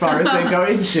as far as they're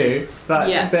going to. But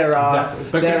Yeah. there are. Exactly.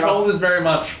 But there controlled is very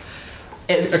much...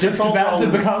 It's a just control about to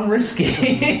roll is- become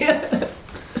risky. A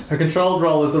controlled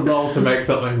roll is a roll to make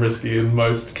something risky in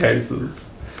most cases.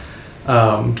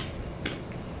 And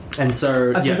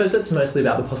so, I suppose yes. it's mostly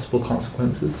about the possible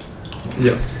consequences.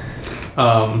 Yeah.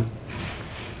 And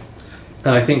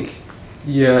I think,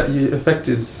 yeah, your effect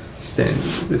is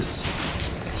standard. This.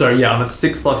 So yeah, on a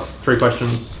 6 plus 3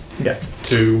 questions, Yeah.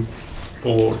 2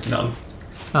 or none.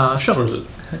 Or Sure. is it?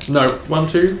 No, 1,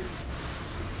 2.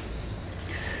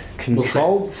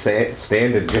 Controlled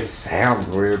standard just sounds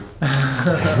weird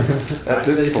at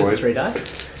this This point. is 3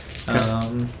 dice.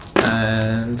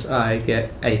 And I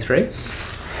get a 3.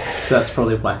 So that's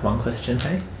probably like 1 question,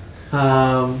 hey?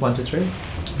 1 to 3.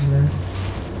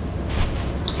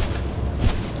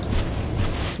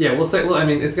 Yeah, we'll say. Well, I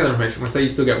mean, it's gather information. We'll say you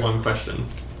still get 1 question,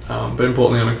 but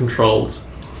importantly, on a controlled.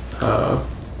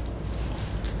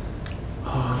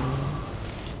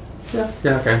 Yeah.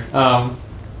 Okay.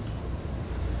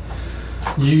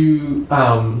 You.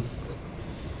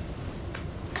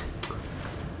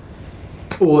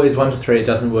 Or is 1 to 3 it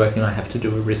doesn't work and I have to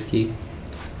do a risky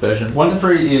version? 1 to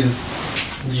 3 is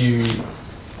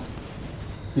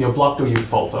you're blocked or you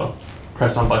falter.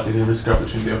 Press on by seizing risk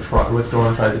opportunity or try withdraw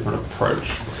and try a different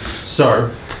approach. So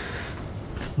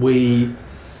your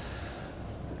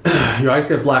eyes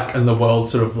go black and the world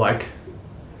sort of like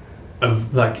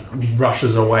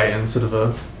rushes away in sort of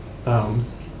a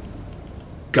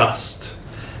gust,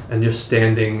 and you're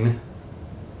standing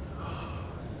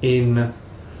in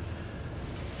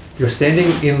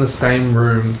the same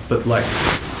room, but like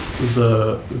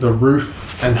the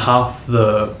roof and half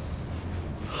the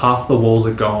walls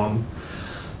are gone,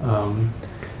 and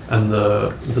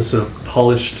the sort of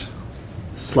polished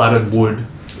slatted wood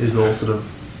is all sort of,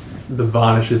 the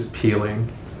varnish is peeling,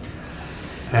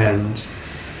 and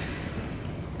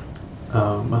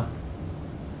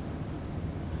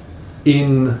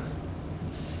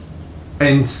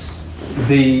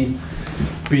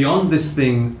beyond this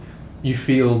thing, you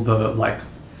feel the like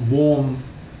warm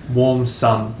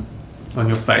sun on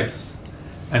your face,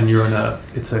 and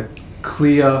it's a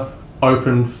clear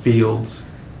open field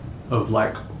of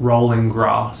like rolling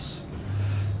grass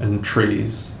and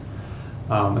trees,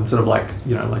 and sort of like,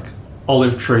 you know, like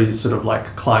olive trees sort of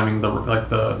like climbing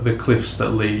the cliffs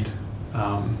that lead.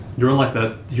 You're in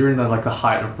the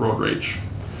height of Broadreach.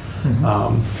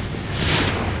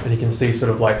 And you can see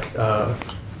sort of like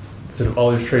sort of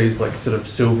olive trees like sort of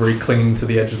silvery clinging to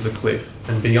the edge of the cliff,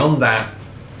 and beyond that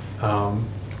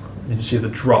you see the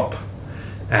drop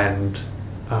and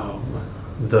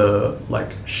the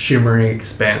like shimmering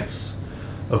expanse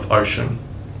of ocean,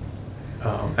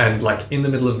 and like in the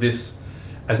middle of this,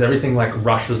 as everything like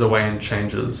rushes away and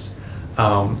changes,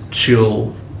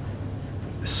 Chill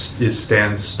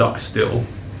stands stock still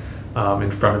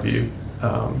in front of you,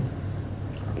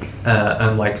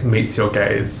 and like meets your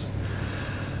gaze,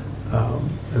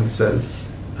 and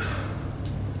says,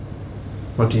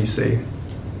 "What do you see?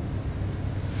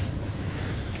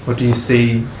 What do you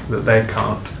see that they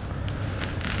can't?"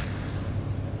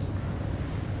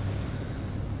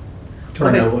 Do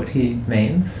I know what he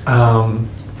means?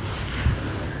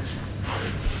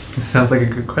 This sounds like a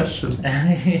good question.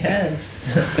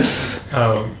 Yes.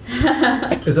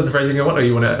 Is that the phrasing you want, or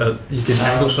you want to? You can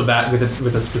angle for that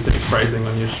with a specific phrasing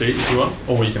on your sheet if you want,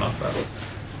 or you can ask that.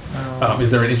 Is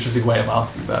there an interesting way of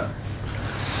asking that?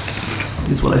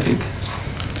 Is what I think.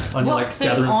 On your What's like he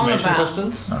gather on information about?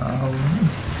 questions.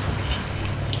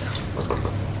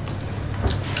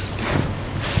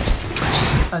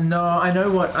 No, I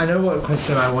know what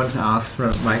question I want to ask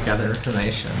from my gather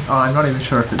information. Oh, I'm not even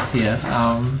sure if it's here.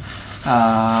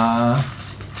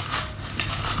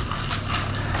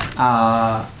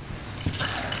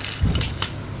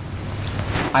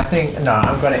 I think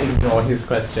I'm going to ignore his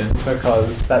question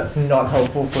because that's not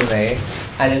helpful for me,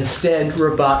 and instead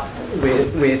rebut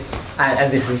with and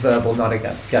this is verbal, not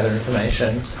a gather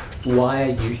information. Why are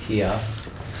you here?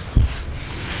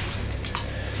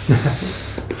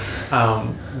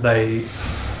 They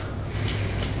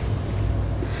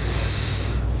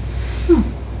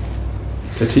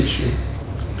to teach you.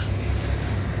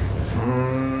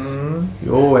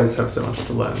 You always have so much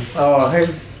to learn. Oh,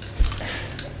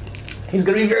 He's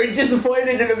gonna be very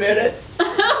disappointed in a minute.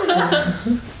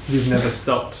 You've never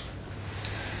stopped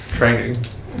training.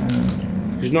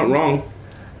 He's not wrong.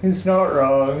 He's not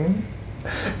wrong.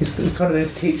 It's one of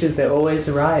those teachers, they're always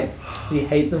right. You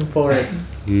hate them for it.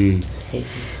 Mm. Hate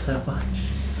them so much.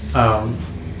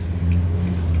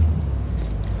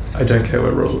 I don't care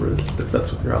where ruler is, if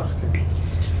that's what you're asking.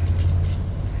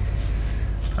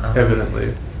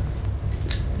 Evidently,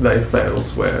 they failed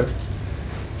where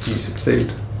you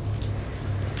succeed.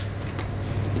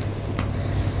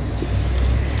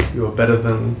 You are better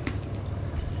than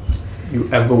you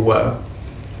ever were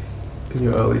in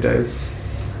your early days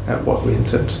at what we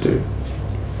intend to do.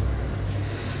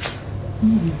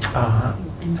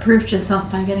 Improved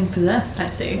yourself by getting possessed, I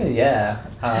see. Yeah.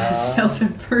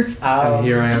 Self-improved. And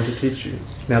here I am to teach you.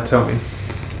 Now tell me.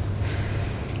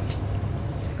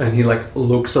 And he like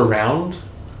looks around,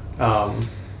 like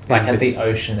at the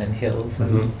ocean and hills.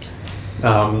 And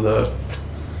Are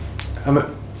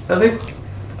they?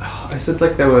 I said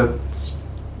like they were.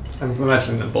 I'm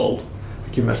imagining them bald. I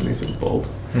keep imagining these being bald.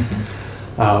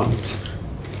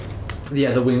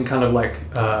 Yeah, the wind kind of like.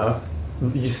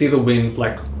 You see the wind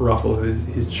like ruffle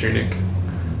his tunic,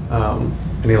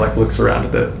 and he like looks around a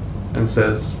bit and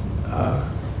says,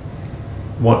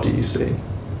 "What do you see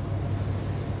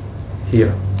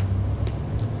here?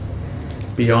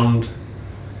 Beyond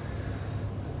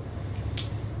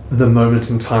the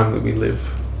moment in time that we live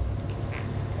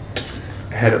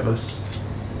ahead of us."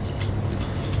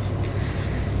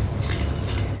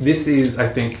 This is, I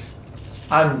think.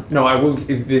 I will.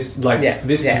 This like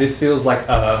this feels like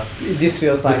this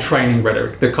feels like the training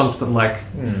rhetoric, the constant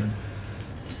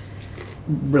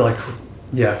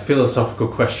philosophical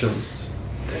questions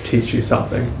to teach you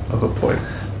something of a point.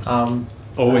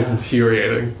 Always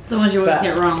infuriating. The ones you always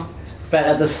get wrong. But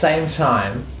at the same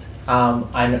time,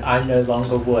 I no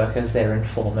longer work as their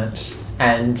informant,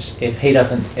 and if he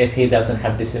doesn't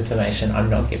have this information, I'm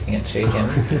not giving it to him.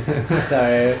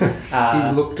 So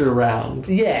he looked around.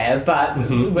 Yeah, but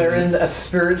we're in a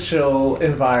spiritual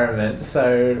environment,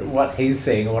 so what he's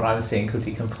seeing and what I'm seeing could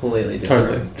be completely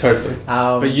different. Totally.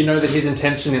 But you know that his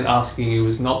intention in asking you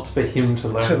was not for him to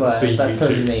learn, but for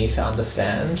me to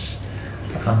understand.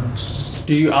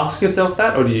 Do you ask yourself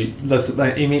that, or do you?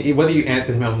 Whether you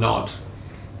answer him or not is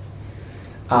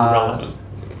irrelevant.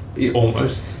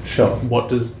 Almost. Sure. What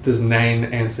does Nain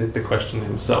answer the question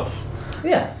himself?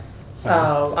 Yeah.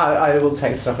 I will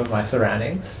take stock of my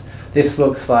surroundings. Does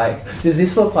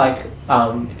this look like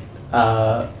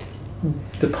the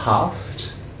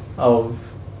past of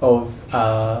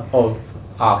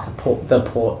the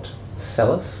Port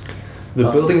Celis?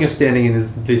 The building you're standing in is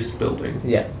this building.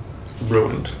 Yeah.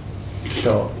 Ruined.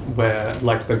 Sure. Where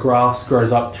like the grass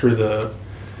grows up through the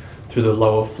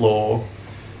lower floor,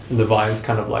 and the vines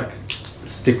kind of like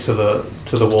stick to the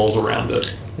walls around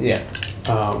it. Yeah.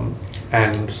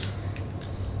 And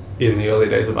in the early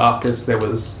days of Arcus, there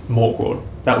was Morgward.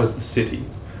 That was the city.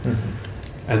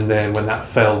 And then when that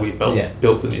fell, we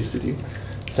built the new city.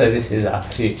 So this is our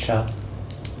future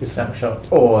snapshot,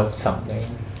 or something.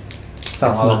 It's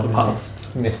not the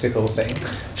past. Mystical thing.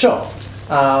 Sure.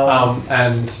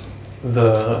 And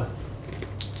the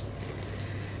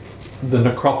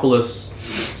necropolis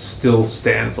still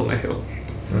stands on the hill,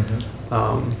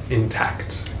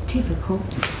 intact. Typical.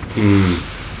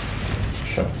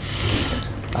 Sure.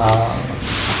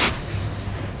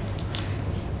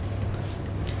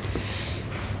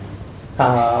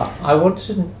 I want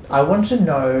to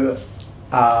know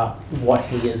what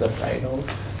he is afraid of.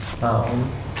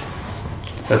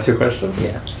 That's your question?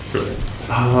 Yeah. Brilliant.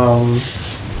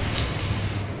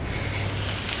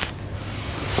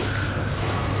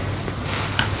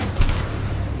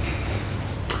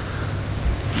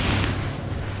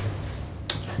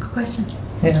 That's a good question.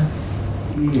 Yeah.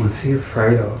 What's he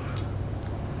afraid of?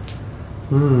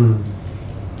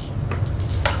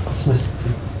 What's missing?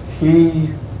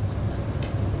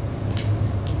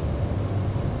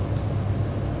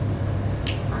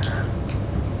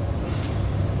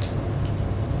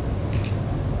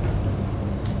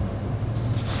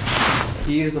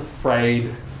 He is afraid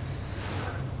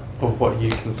of what you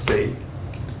can see.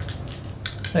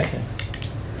 Okay.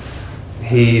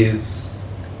 He is,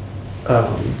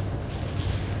 I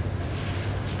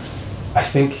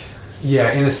think,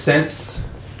 yeah, in a sense,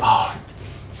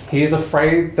 he is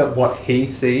afraid that what he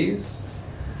sees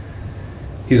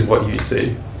is what you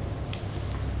see.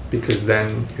 Because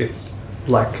then it's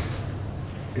like,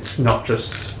 it's not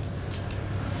just,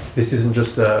 this isn't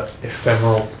just a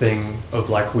ephemeral thing of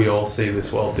like we all see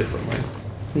this world differently.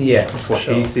 Yeah. If what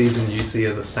he sees and you see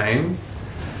are the same,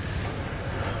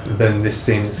 then this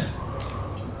seems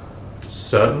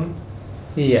certain.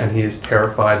 Yeah. and he is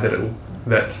terrified that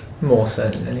More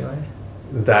certain, anyway.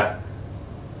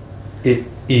 it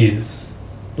is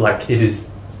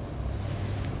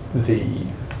the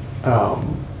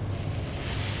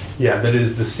that it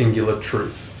is the singular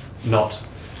truth, not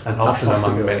an option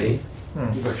among many.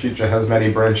 The future has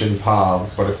many branching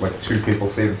paths, but if like two people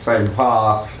see the same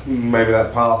path, maybe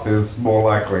that path is more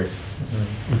likely.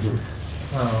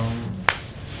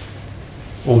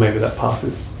 Or maybe that path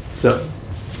is certain.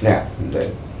 Yeah,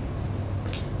 indeed.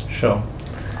 Sure.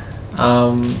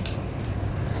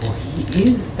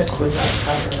 He is the Kwisatz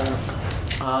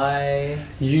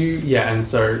And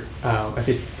so I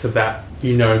think to that,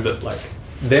 you know that like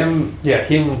them,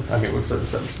 him. I mean, we've sort of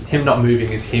said him not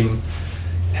moving is him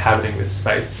inhabiting this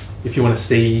space. If you want to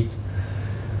see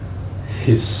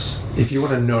if you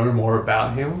want to know more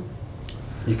about him,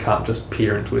 you can't just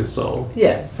peer into his soul.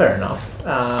 Yeah, fair enough.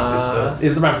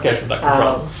 Is the ramification of that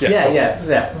control?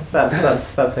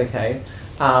 That's okay.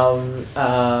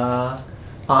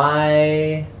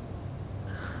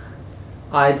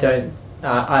 I don't.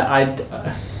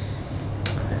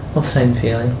 What's Nain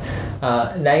feeling?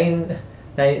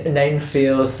 Nain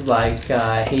feels like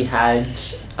he had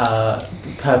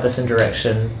purpose and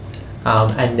direction,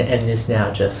 and is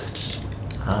now just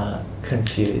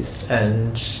confused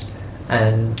and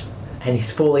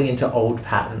he's falling into old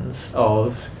patterns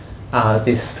of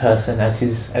this person as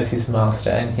his master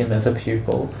and him as a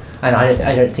pupil, and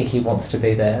I don't think he wants to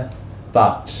be there,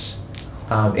 but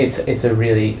it's a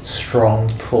really strong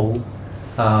pull.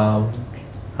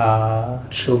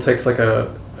 Chill takes like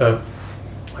a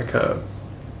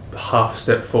half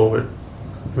step forward,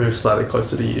 moves slightly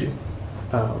closer to you,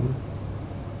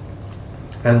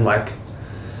 and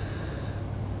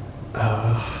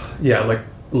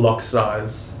locks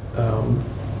eyes,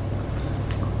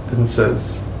 and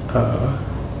says,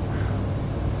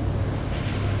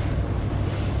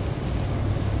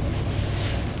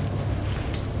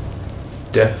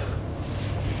 death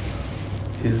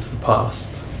is the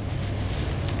past,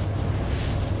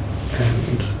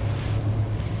 and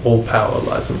all power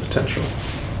lies in potential.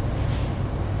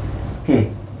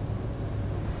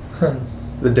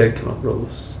 The dead cannot rule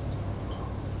us.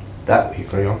 That we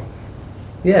agree on.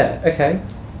 Yeah, okay.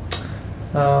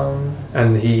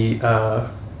 And he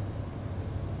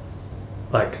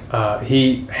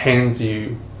hands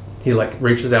you, he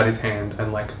reaches out his hand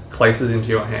and places into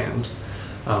your hand,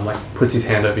 puts his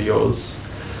hand over yours.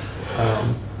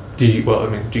 Do you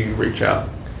reach out?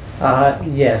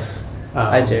 Yes,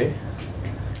 I do.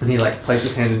 And he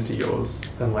places his hand into yours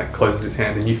and closes his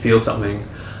hand, and you feel something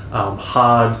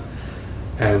hard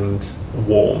and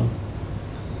warm.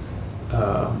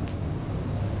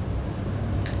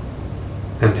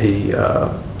 And he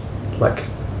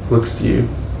looks to you.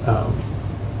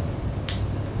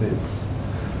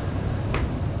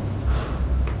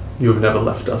 You have never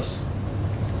left us.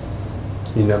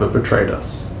 You never betrayed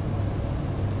us.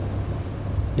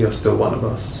 You're still one of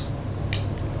us.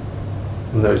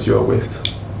 And those you are with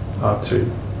are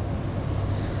too.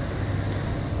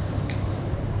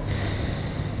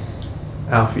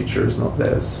 Our future is not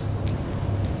theirs.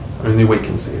 Only we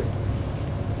can see it.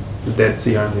 The dead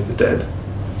see only the dead.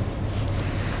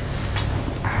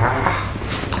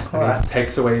 Alright. He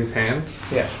takes away his hand.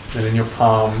 Yeah. And in your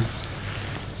palm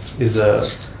is a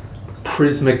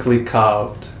prismically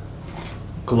carved,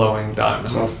 glowing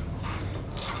diamond.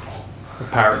 A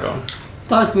paragon.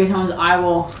 Thought it was going to be someone's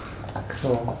eyeball.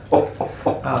 Cool.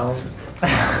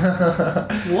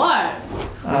 What?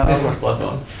 There's much blood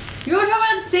on. You were talking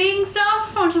about seeing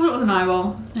stuff? I just thought it was an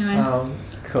eyeball. Anyway.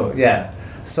 Cool. Yeah.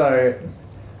 So,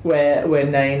 where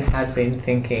Nain had been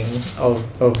thinking of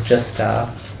just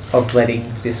of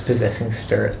letting this possessing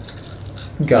spirit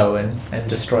go and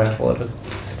destroy a lot of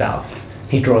stuff,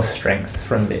 he draws strength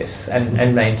from this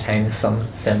and maintains some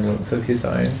semblance of his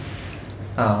own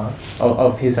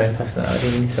of his own personality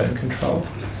and his own control.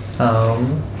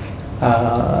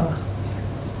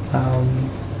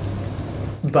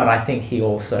 But I think he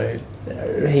also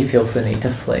he feels the need to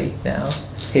flee now.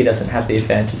 He doesn't have the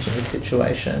advantage in this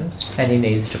situation, and he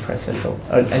needs to process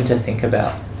and to think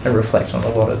about and reflect on a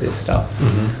lot of this stuff.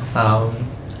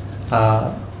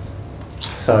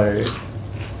 So,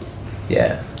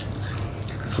 yeah.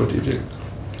 So what do you do?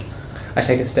 I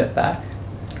take a step back.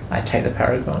 I take the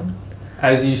paragon.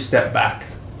 As you step back,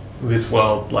 this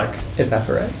world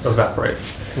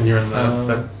evaporates, and you're in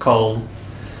the cold,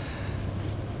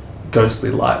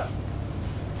 ghostly light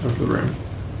of the room.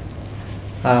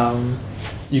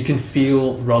 You can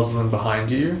feel Rosalind behind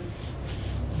you,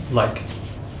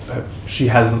 she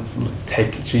hasn't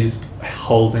taken. She's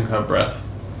holding her breath.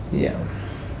 Yeah.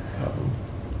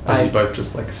 As you both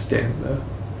just like stand there.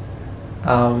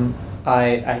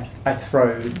 I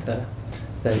throw the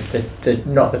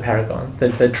not the paragon,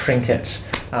 the trinket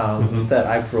that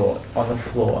I brought on the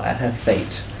floor at her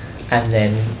feet, and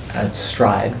then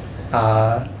stride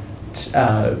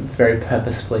very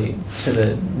purposefully to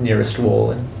the nearest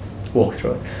wall and walk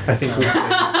through it. I think we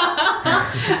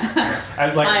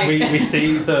as like we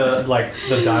see the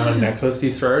diamond necklace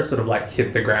you throw sort of like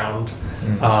hit the ground,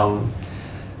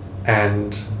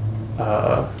 and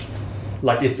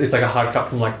like it's like a hard cut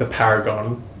from like the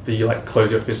paragon that you like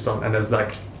close your fist on, and as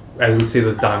we see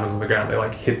those diamonds on the ground, they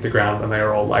like hit the ground and they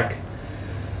are all like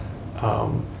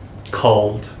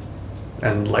cold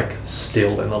and like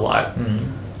still in the light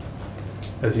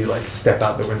as you like step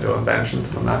out the window and vanish into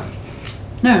the night.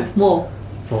 No, wall.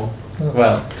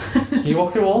 Well, Can you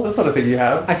walk through walls? That's not a thing you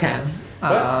have. I can.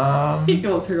 You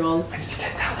can walk through walls.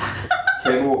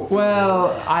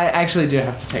 Well, I actually do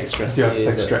have to take stress. You have to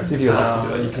take stress. If you like to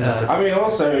do that, you can just. I mean,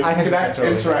 also, you I can can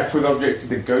interact with objects in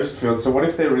the ghost field, so what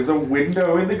if there is a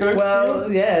window in the ghost Well,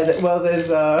 field? yeah.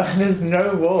 There's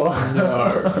no wall.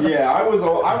 No. Yeah, I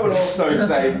would also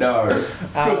say no.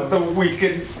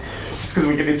 Because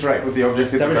we can interact with the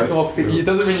object in the ghost field. It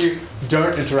doesn't mean you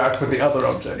don't interact with the other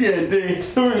object. Yeah, indeed.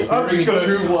 So I'm just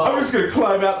gonna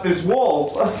climb out this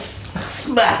wall.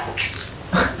 Smack!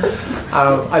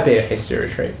 I beat a hasty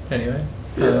retreat anyway.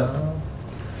 Yeah.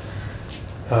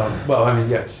 Well, I mean,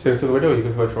 yeah, just go through the window or you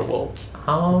can go through a wall.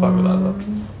 I'm fine with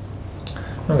that,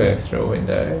 I'll go through a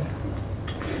window.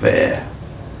 Fair.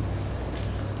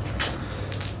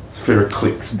 Sphere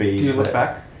clicks beads. Do you look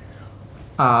back?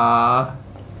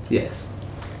 Yes.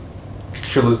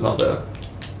 Shilla's not there.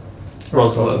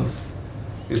 Rosalind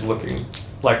is looking.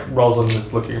 Like, Rosalind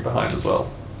is looking behind as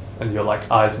well. And your, like,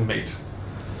 eyes meet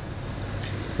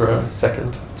for a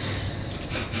second.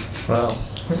 Well,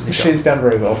 she's done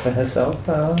very well for herself.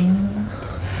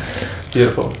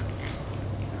 Beautiful.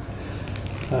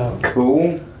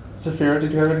 Cool. Zafira,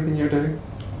 did you have anything you were doing?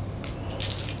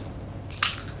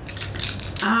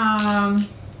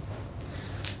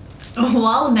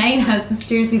 While Nain has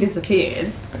mysteriously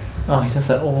disappeared. Oh, he does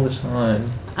that all the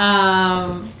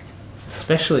time.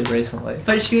 Especially recently.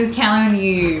 But she was counting on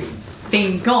you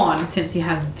being gone since you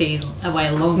have been away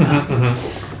longer.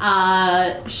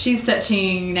 She's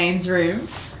searching Nain's room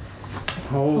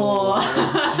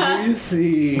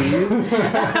Juicy.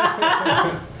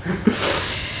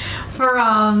 for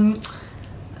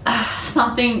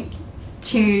something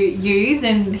to use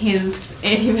in his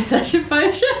anti-possession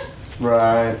potion.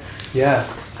 Right.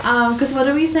 Yes. Because what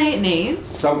do we say it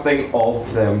needs? Something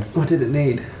of them. What did it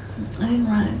need? I didn't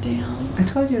write it down. I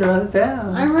told you to write it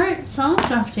down. I wrote some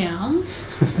stuff down.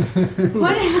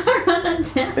 Why did I write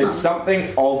that down? It's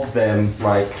something of them,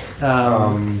 like,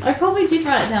 I probably did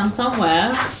write it down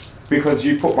somewhere. because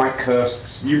you put my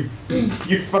cursed, you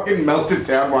fucking melted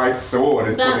down my sword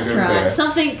and That's put it in right. there.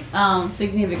 Something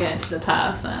significant to the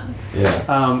person.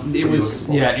 Yeah. It was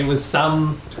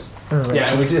some. Yeah,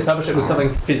 and we established it was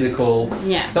something physical.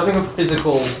 Yeah. Something of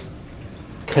physical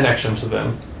connection to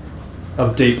them,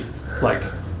 of deep, like.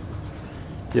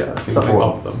 Yeah, something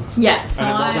of them. Yeah. So And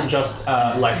it wasn't just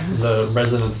like the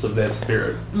resonance of their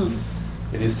spirit.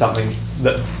 It is something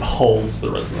that holds the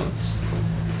resonance.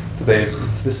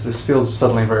 This feels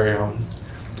suddenly very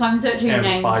So I'm searching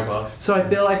names. spyglass. So I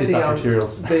feel like These are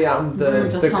materials. the Room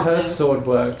for cursed something. sword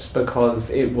worked because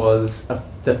it was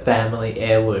the family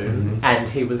heirloom, and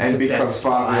he was And because possessed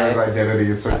by Fazio's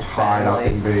identity is so a tied up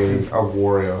in being a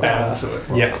warrior. Bound to it.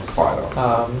 Well, Yes. a fighter.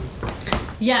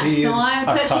 Yeah. He So is I'm a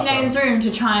searching cutter. Nain's room to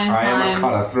try and I am a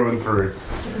find cutter through and through.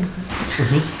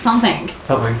 something.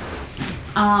 Something.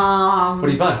 What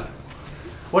do you find?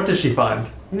 What does she find?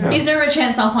 Yeah. Is there a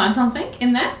chance I'll find something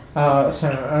in there?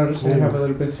 So I just need to have a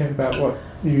little bit of think about what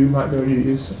you might be able to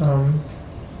use.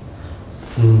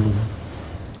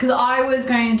 Because I was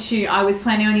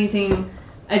planning on using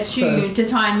a tune to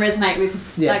try and resonate with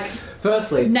like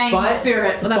Firstly, Nain's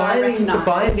spirit that I recognise.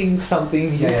 finding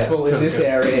something Yeah, useful in this good.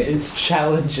 area is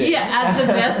challenging. Yeah, at the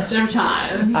best of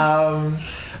times.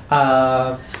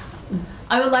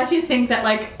 I would like to think that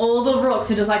like all the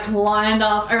rooks are just like lined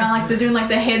up around, like they're doing like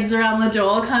the heads around the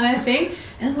door kind of thing,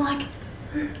 and like,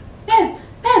 ma'am,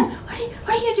 what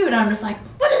are you gonna do? And I'm just like,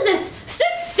 what is this? 6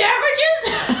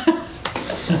 sandwiches?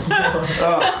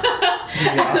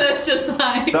 And it's just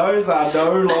like, Those are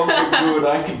no longer good,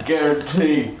 I can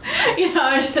guarantee. you know,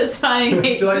 I'm just finding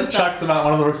heaps She like of stuff. chucks them out.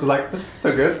 One of the rooks is like, "This is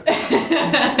so good."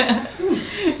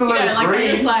 It's just a little Yeah, like I'm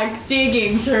green. just like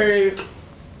digging through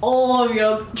all of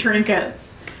your trinkets.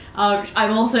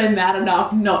 I'm also mad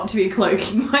enough not to be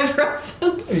cloaking my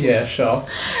presence. Yeah, sure.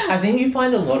 I think you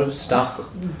find a lot of stuff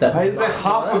that Is there might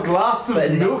half a work, glass of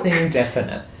but milk? nothing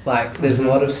definite. Like, there's a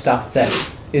lot of stuff that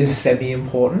is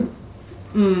semi-important.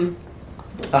 Would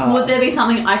there be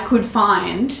something I could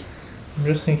find? I'm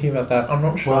just thinking about that. I'm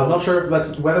not sure. Well, I'm not sure if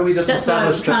that's whether we just That's what I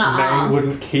was established that trying to Nain ask.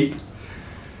 wouldn't keep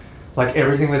like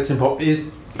everything that's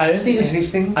important. I don't think it's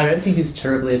anything. I don't think he's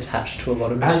terribly attached to a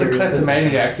lot of As a material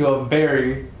kleptomaniac, possessions. you are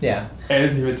very Yeah.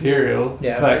 anti-material.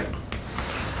 Yeah. Like.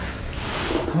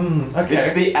 Okay.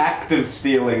 It's the act of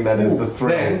stealing that is Ooh, the thrill,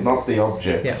 then- not the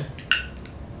object. Yeah.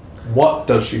 What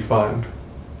does she find?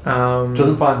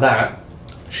 Doesn't find that.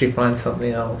 She finds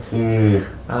something else.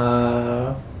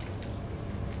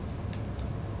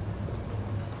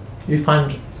 You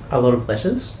find a lot of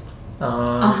letters.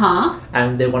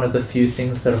 And they're one of the few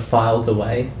things that are filed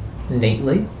away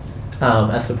neatly,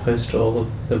 as opposed to all of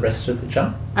the rest of the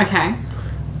junk. Okay.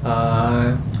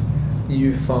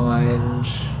 You find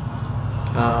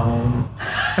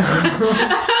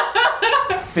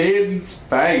Thin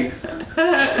space.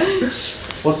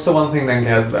 What's the one thing Nain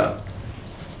cares about?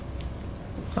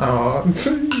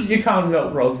 you can't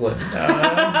melt Rosalind.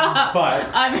 But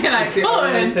I mean, I it's the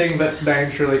only could. thing that Nain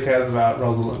truly cares about,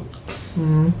 Rosalind.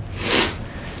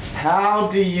 How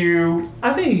do you...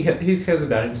 I think he cares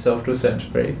about himself to a certain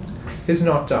degree. He's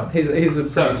not he's a pretty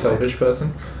Certainly. selfish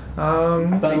person.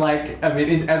 But like, I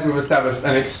mean, as we've established,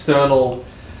 an external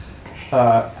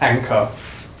anchor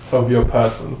of your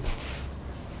person.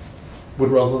 Would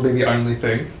Rosalind be the only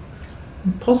thing?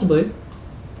 Possibly.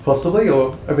 Possibly,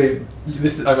 or I mean,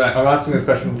 this is, I'm asking this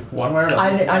question one way or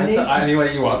another. Any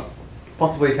way you want.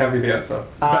 Possibly can be the answer.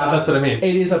 But that's what I mean.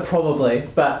 It is a probably,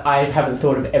 but I haven't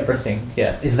thought of everything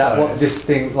yet. Is that what this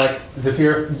thing like?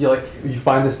 Zafira, you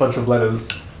find this bunch of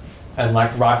letters, and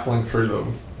like rifling through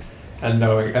them, and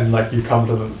knowing, and like you come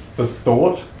to the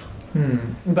thought.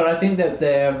 But I think that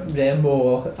they're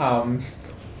more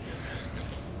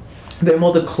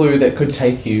the clue that could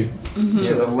take you. Yeah,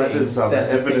 to the a thing letters are the than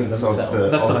thing evidence of the,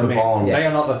 themselves. That's what I the mean. bond. Yeah. They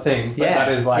are not the thing, but Yeah,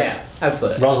 that is like yeah,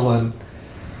 absolutely. Rosalind.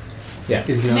 Yeah.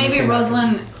 Is the only Maybe thing that can-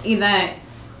 Rosalind either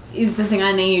is the thing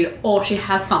I need, or she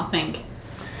has something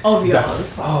of Exactly.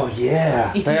 yours. Oh yeah.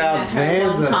 If you met her a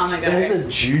long time ago. There's a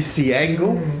juicy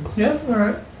angle. Yeah,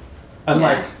 alright. And Yeah.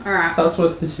 like, All right. That's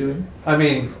worth pursuing. I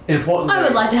mean, importantly, I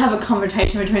would like to have a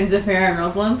conversation between Zafira and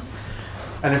Rosalind.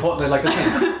 and importantly, like the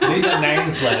thing, these are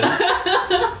Nain's letters,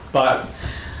 but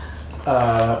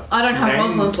I don't have Nain-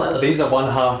 Rosalind's letters. These are one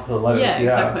half of the letters. Yeah,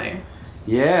 exactly.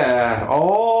 Yeah.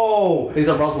 Oh. These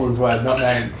are Rosalind's words, not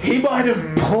Nain's. He might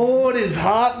have poured his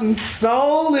heart and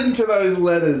soul into those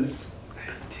letters.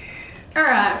 All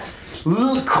right.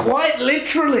 Quite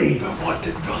literally. But what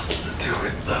did Rosalind do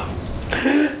with them?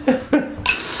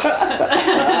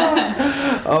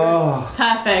 Oh.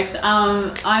 Perfect.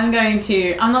 I'm not going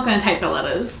to take the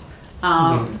letters.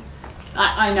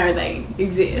 I know they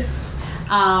exist.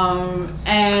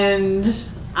 And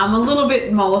I'm a little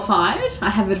bit mollified. I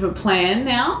have a bit of a plan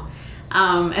now.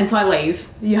 And so I leave.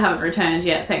 You haven't returned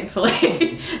yet,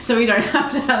 thankfully. So we don't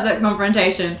have to have that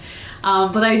confrontation.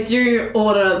 But I do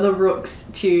order the rooks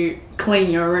to clean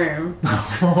your room.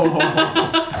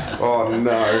 Oh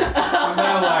no. And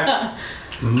they're like,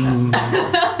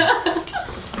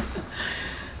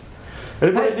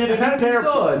 Anybody need a new pair of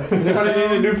sword. Anybody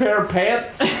need a new pair of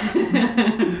pants?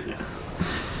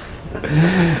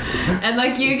 And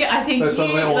like I think They you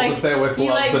suddenly all just there with you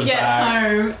gloves like and get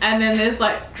bags. home and then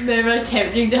they're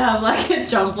attempting to have like a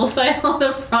jumble sale on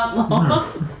the front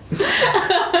lawn.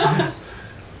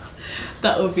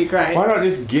 That would be great. Why not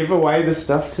just give away the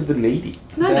stuff to the needy?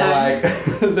 No.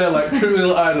 they're like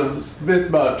trivial items, this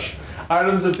much.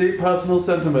 Items of deep personal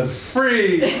sentiment,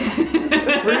 free.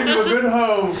 Bring to a good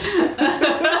home.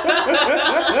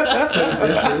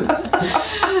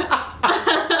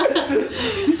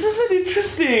 This is an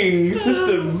interesting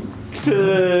system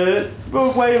to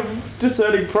a way of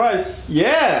discerning price.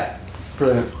 Yeah.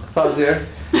 Brilliant. Fazio,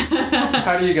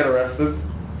 how do you get arrested?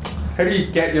 How do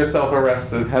you get yourself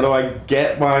arrested? How do I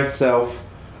get myself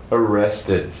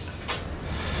arrested?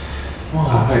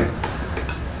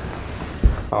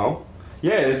 Oh.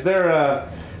 Yeah, is there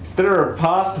a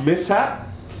past mishap?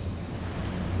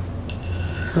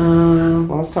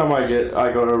 Last time I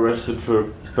got arrested for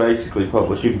basically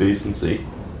public indecency.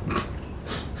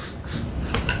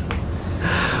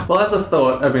 Well, as a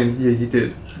thought, I mean, yeah, you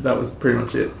did. That was pretty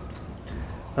much it.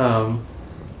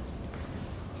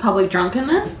 Public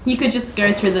drunkenness? You could just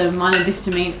go through the minor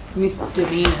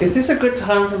misdemeanors. Is this a good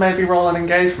time to maybe roll an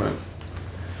engagement?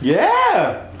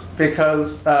 Yeah.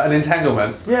 Because, an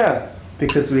entanglement. Yeah.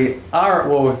 Because we are at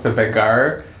war with the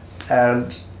Begar,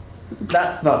 and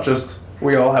that's not just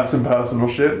we all have some personal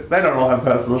shit. They don't all have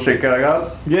personal shit going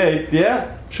on.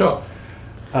 Yeah. Sure.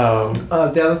 The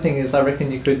other thing is, I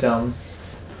reckon you could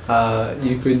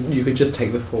you could just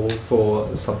take the fall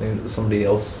for something that somebody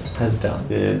else has done.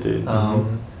 Yeah, dude.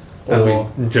 As Or,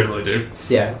 we generally do.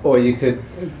 yeah, or you could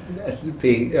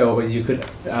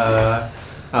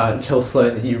tell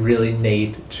Sloan that you really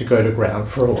need to go to ground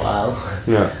for a while.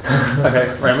 Yeah. Okay,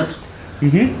 Raymond.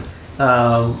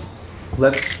 Mm-hmm.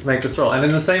 Let's make this roll. And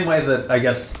in the same way that I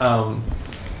guess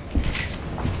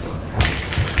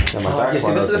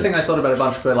this is the thing I thought about a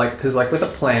bunch, but like, because like with a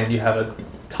plan you have a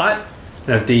type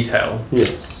and a detail.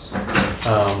 Yes.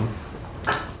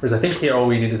 Whereas I think here all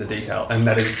we need is a detail, and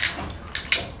that is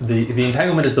the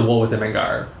entanglement is the wall with the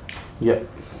Mangaro, Yep.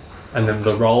 and then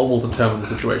the roll will determine the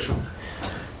situation.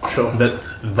 Sure. That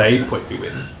they put you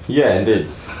in. Yeah, indeed.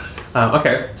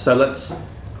 Okay, so let's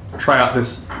try out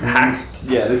this hack.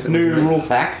 Yeah, this new rules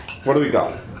hack. What do we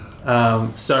got?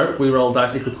 So we roll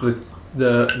dice equal to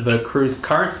the crew's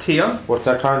current tier. What's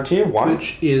our current tier? 1?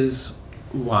 Which is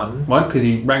 1. One, because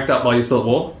you ranked up while you're still at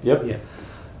war. Yep.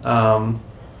 Yeah.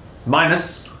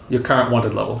 Minus your current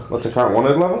wanted level. What's the current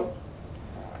wanted level?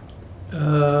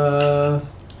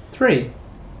 3.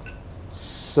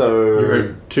 So...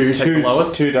 Your 2 take the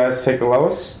lowest. 2 dice take the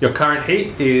lowest. Your current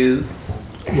heat is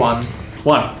 1.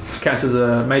 1. Counts as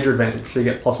a major advantage, so you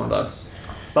get +1 dice.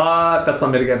 But that's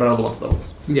not mitigated by other ones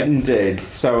levels. Yep. Indeed.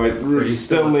 So it you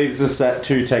still still- leaves us at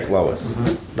 2 take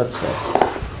lowest. That's fair.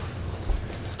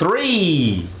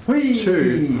 3!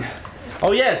 2.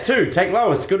 Oh yeah, 2 take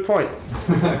lowest. Good point.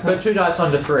 But 2 dice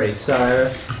under 3,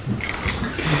 so...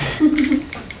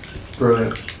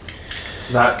 Brilliant.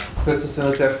 That puts us in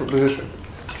a desperate position.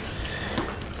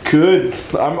 Good.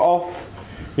 I'm off,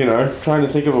 trying to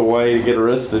think of a way to get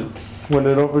arrested when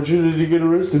an opportunity to get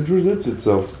arrested presents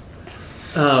itself.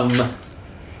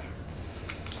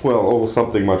 Well, or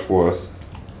something much worse.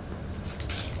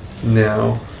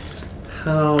 Now,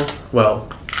 how... Well,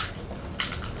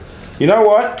 You know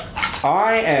what?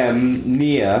 I am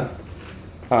near.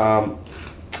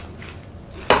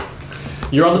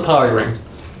 you're on the party ring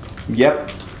Yep.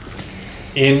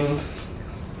 in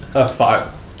a fight.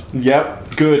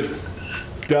 Yep. Good.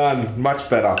 Done. Much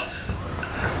better.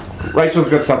 Rachel's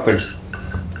got something.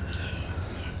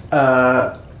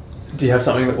 Do you have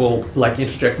something that will like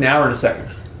interject now or in a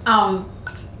second? Kind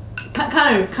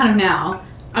of now.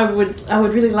 I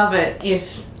would really love it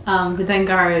if the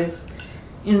Bangaro's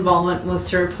involvement was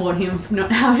to report him for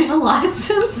not having a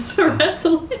license to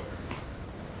wrestle.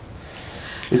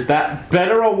 Is that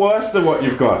better or worse than what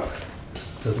you've got?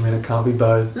 Doesn't mean it can't be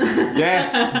both.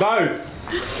 Yes, both.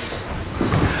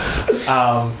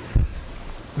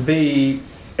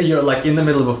 You're like in the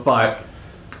middle of a fight,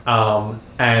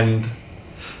 and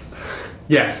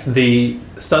yes,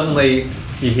 suddenly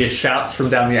you hear shouts from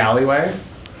down the alleyway,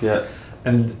 Yeah.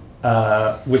 and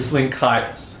whistling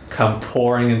kites come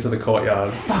pouring into the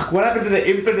courtyard. Fuck, what happened to the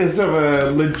impetus of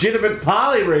a legitimate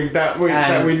parley ring that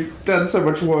we've done so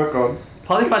much work on?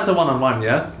 Party fights are one-on-one,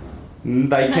 yeah?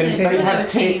 They can have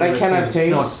teams.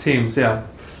 No, it's teams, yeah.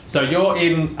 So you're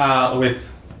in with.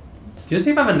 Do you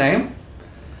even have a name?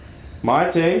 My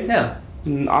team? Yeah.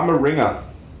 I'm a ringer.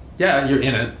 Yeah, you're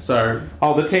in it. So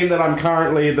Oh, the team that I'm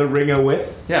currently the ringer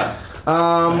with? yeah,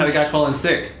 I had a guy call in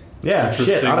sick. Yeah,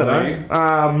 shit, I don't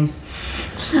know.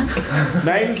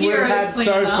 Names we've had so Curiously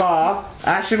enough. far: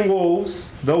 Ashen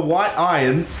Wolves, the White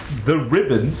Irons, the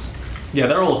Ribbons, Yeah,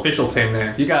 they're all official team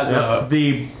names. You guys are.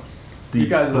 the You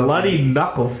guys are- Bloody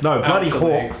Knuckles, no, Bloody Amateur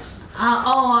Hawks.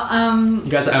 You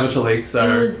guys are amateur league, so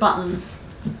Gilded buttons.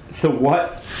 The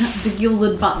what? The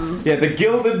gilded buttons. Yeah, the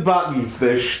Gilded Buttons.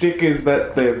 Their shtick is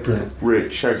that they're Brilliant.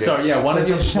 rich, I guess. so yeah, one of No,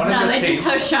 your they just team.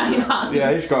 have shiny buttons.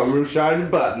 Yeah, he's got real shiny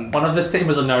buttons. One of this team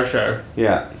was a no-show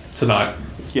Yeah. tonight.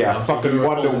 Yeah, So fucking do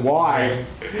wonder report it to why.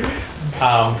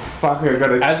 Um, Fucking I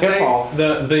got a as tip off.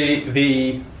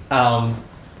 the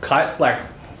kites like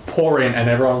pour in, and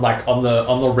everyone like on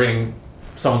the ring,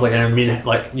 someone's like in a mid,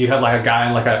 like you have like a guy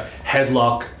in like a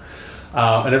headlock,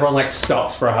 and everyone like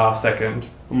stops for a half second,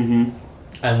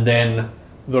 and then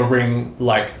the ring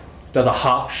like does a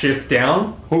half shift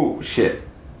down, Oh shit.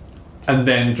 and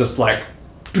then just like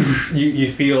you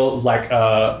feel like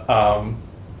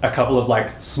a couple of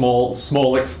like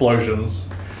small explosions,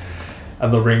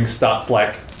 and the ring starts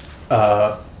like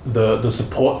the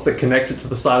supports that connect it to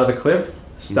the side of the cliff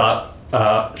start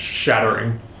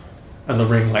shattering, and the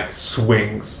ring like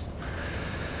swings.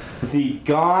 The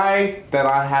guy that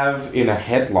I have in a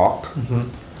headlock,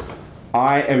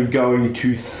 I am going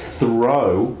to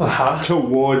throw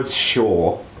towards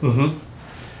shore.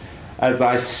 As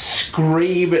I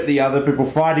scream at the other people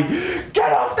fighting,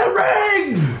 "Get off the ring!"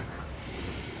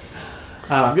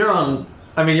 Fine. You're on.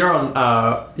 I mean, you're on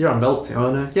Mel's team,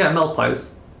 aren't you? Yeah, Mel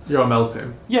plays. You're on Mel's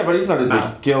team. Yeah, but he's not in No.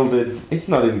 the Gilded. He's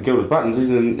not in Gilded Buttons. He's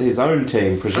in his own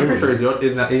team, I'm presumably. pretty sure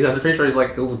he's in that. I'm pretty sure he's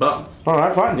like Gilded Buttons. All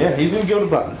right, fine. Yeah, he's in Gilded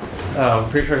Buttons. I'm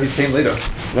pretty sure he's team leader.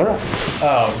 All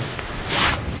right.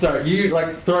 So you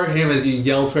like throw him as you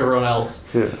yell to everyone else.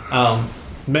 Yeah.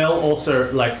 Mel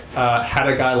also like had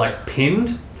a guy like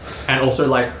pinned, and also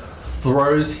like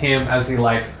throws him as he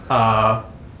like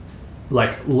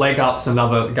leg ups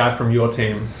another guy from your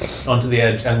team onto the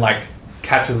edge and like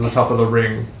catches the top of the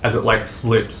ring as it like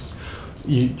slips.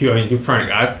 You've thrown a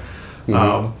guy.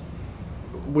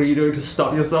 What are you doing to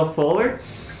stop yourself falling?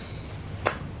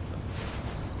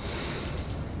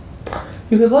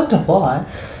 You could learn to fly.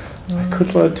 I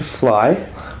could learn to fly.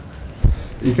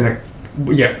 You can,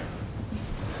 yeah.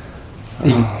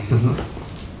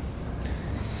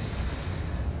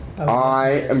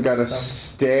 I am going to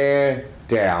stare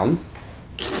down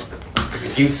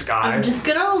You Sky. I'm just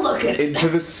gonna look at it. into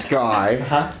the sky,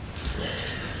 Huh?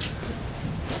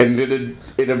 and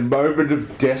in a moment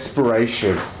of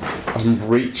desperation, I'm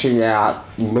reaching out,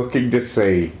 looking to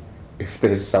see if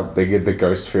there's something in the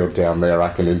ghost field down there I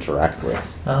can interact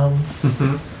with.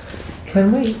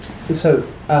 Can we? So,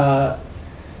 I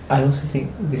also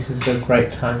think this is a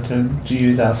great time to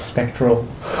use our spectral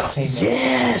team.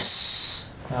 Yes!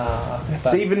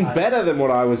 It's But even I- better than what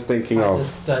I was thinking I of.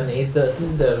 just don't need the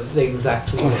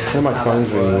exact words. Where my how phone's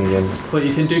that ringing works. again. But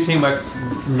you can do teamwork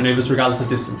maneuvers regardless of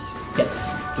distance. Yep.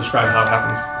 Describe how it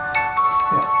happens.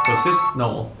 So assist,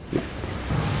 normal.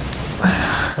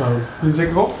 Did you take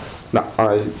a call? No,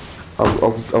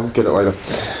 I'll get it later.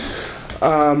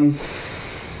 Do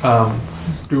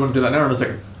you want to do that now or in a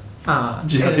second?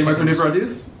 Do you have teamwork maneuver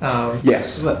ideas?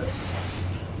 Yes. Look,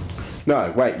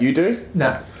 No, wait, you do?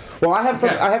 no. Well, I have some.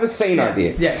 Okay. I have a scene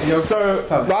idea. Yeah. You're, So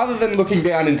rather than looking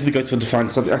down into the ghost field to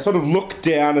find something, I sort of look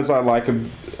down as I like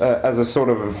as a sort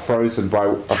of frozen by.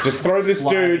 I've just thrown this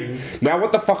dude. Now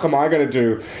what the fuck am I gonna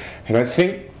do? And I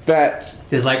think that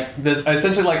There's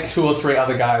essentially like 2 or 3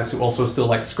 other guys who also still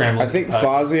like scrambling. I think for purpose.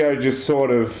 Fazio just sort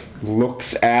of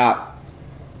looks out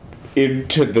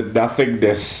into the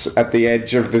nothingness at the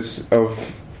edge of the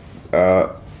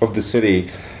city,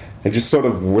 and just sort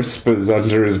of whispers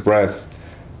under his breath,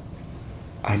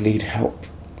 "I need help,"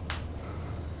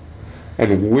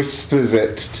 and whispers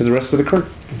it to the rest of the crew. You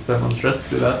can spend on stress to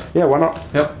do that. Yeah, why not?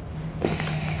 Yep.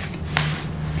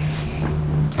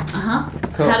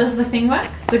 Cool. How does the thing work?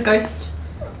 The ghost.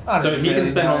 I So don't he can really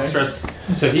spend on know. stress.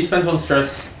 So he spends on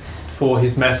stress for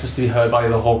his message to be heard by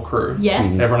the whole crew. Yes.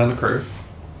 Everyone in the crew.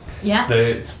 Yeah.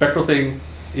 The spectral thing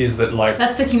is that like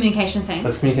That's the communication thing.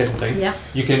 that's the communication thing. Yeah.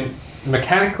 You can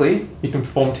mechanically you can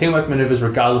perform teamwork maneuvers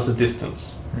regardless of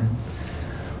distance.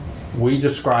 We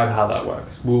describe how that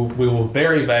works. We were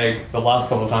very vague the last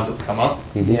couple of times it's come up,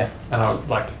 Yeah. and I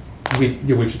like we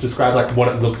should describe like what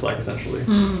it looks like essentially. It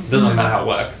doesn't really matter how it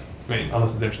works. I mean,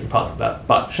 unless there's interesting parts of that,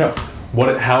 but Sure.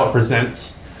 how it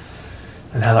presents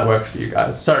and how that works for you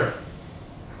guys. So,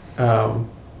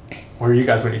 where are you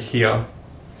guys when you hear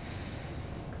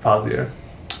Fazio?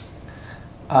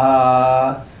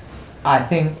 I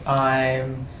think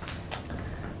I'm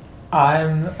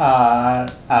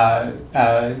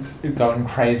going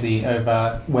crazy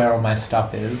over where all my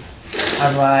stuff is.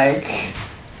 I'm like,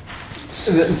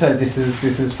 so this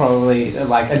is probably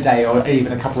like a day or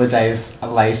even a couple of days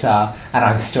later, and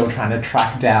I'm still trying to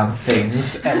track down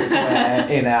things elsewhere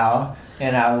in our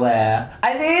lair.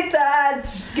 I need that.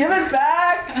 Give it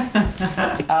back.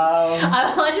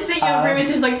 I like to think your room is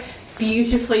just like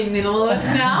beautifully minimalist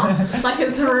now. Like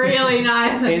it's really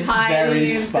nice and It's very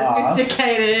tidy and sparse.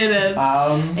 sophisticated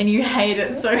and you hate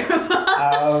it so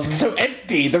much. It's so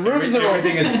empty. The rooms are all.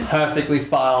 Everything is perfectly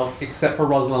filed except for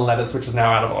Rosalind Lettuce, which is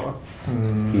now out of order.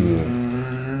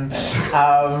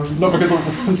 Not because of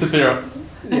Saphira.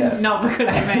 yeah. Not because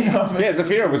of me. Yeah,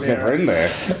 Zafira was never in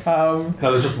there. No,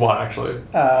 there's just one actually.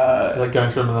 You're, like going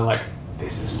through them and then like,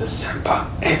 this is December.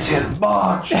 It's in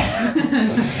March.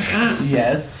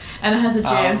 Yes. And it has a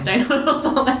jam stain on it or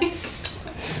something.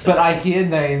 But I hear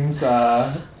names,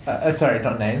 sorry,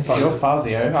 not names, but you're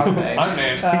Fazio, I'm named. I'm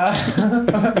named. I'm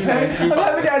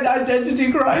having an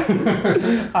identity crisis.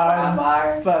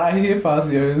 But I hear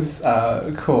Fazio's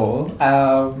call,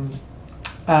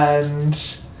 and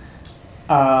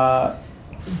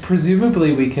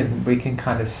presumably we can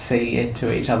kind of see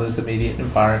into each other's immediate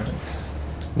environments.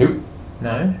 Nope.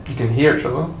 No? You can hear each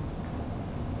other.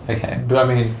 Okay. But I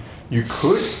mean, you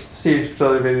could see each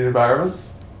other in environments.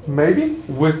 Maybe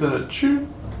with a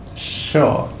tune.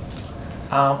 Sure.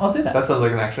 I'll do that. That sounds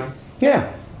like an action.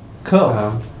 Yeah.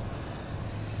 Cool.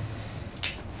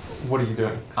 What are you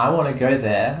doing? I want to go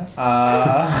there.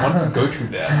 I want to go to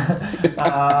there.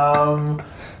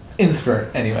 In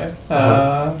spirit, anyway.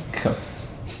 Cool.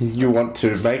 You want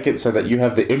to make it so that you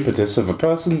have the impetus of a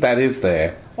person that is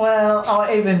there. Well, or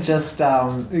even just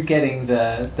getting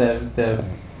the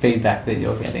feedback that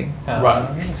you're getting.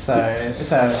 Right. So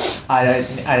I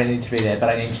don't need to be there, but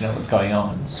I need to know what's going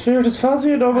on. Sphere, does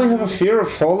Fazio normally have a fear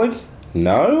of falling?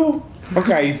 No?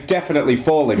 Okay, he's definitely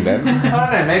falling then.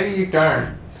 I don't know, maybe you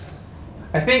don't.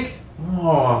 I think...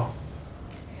 Oh...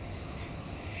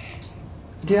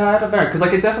 Yeah, I don't know, because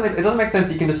like it doesn't make sense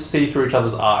that you can just see through each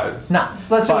other's eyes. No,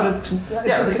 let's do But- it.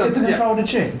 yeah, It's a controlled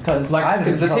attune because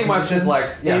Because the teamworks is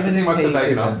like, yeah, the teamworks are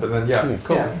vague enough, but then, yeah,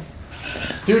 cool. Yeah.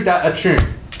 Do that attune.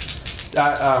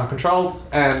 Controlled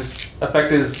and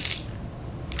effect is...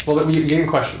 Well, you're getting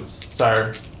questions,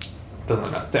 so... Doesn't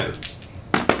really matter. Standard.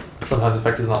 Sometimes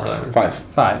effect is not really...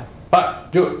 5.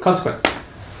 But, do it. Consequence.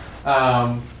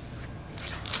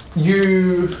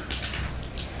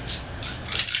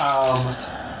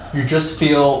 You just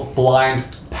feel blind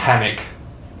panic.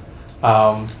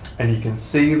 And you can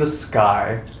see the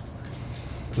sky.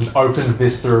 An open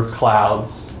vista of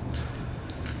clouds.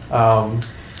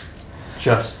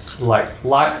 Just like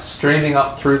light streaming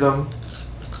up through them.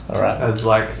 Alright. As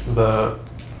like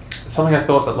something I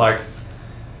thought that like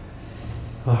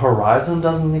the horizon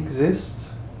doesn't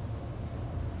exist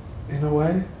in a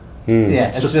way. Yeah,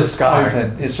 It's just the sky.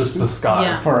 open. It's just the sky.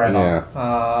 Yeah. Forever.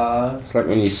 It's like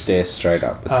when you stare straight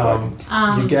up. It's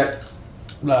You get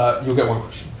you'll get one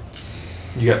question.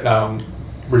 You get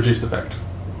reduced effect.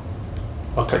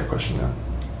 I'll take a question now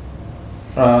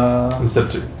instead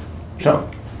of 2. Sure.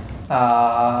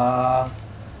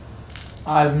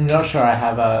 I'm not sure I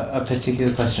have a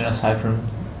particular question aside from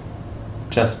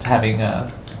just having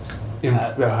a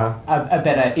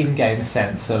better in-game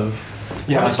sense of...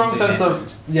 You have a what strong to do sense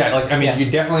next. of Yeah. you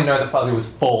definitely know that Fuzzy was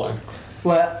falling.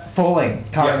 Well, falling,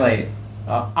 currently.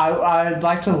 Yes. I'd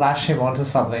like to lash him onto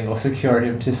something or secure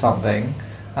him to something.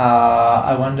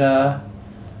 I wonder...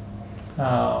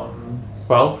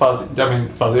 Well, Fuzzy,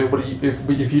 what do you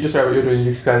if you describe what you're doing,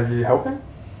 you can be helping?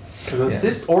 As an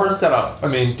assist or a setup? I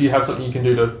mean, do you have something you can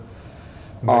do to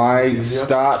make this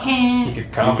easier? You Can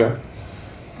could come. Okay.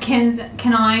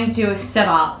 can I do a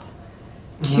setup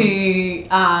to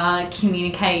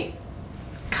communicate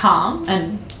calm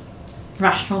and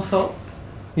rational thought?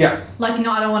 Yeah. Like,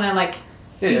 no, I don't want to like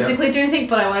physically do anything,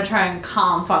 but I want to try and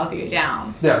calm Fazio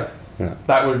down. Yeah. Yeah.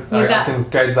 That would I can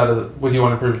gauge that as would you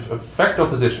want to improve effect or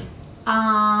position?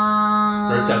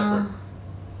 Very desperate.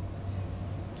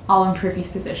 I'll improve his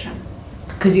position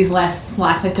because he's less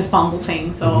likely to fumble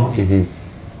things or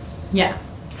yeah.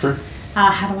 True.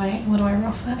 What do I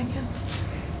roll for that again?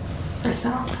 For a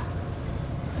setup.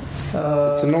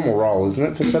 It's a normal roll,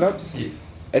 isn't it, for setups?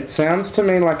 Yes. It sounds to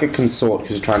me like a consort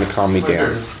because you're trying to calm me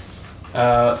down.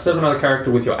 Set another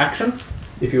character with your action.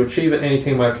 If you achieve it, any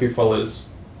teamwork who follows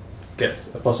gets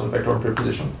a +1 effect or improved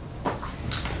position.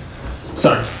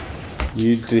 So,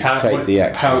 You dictate the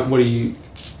action. What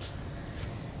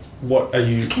are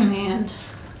you... Command.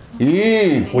 What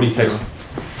do you say to him?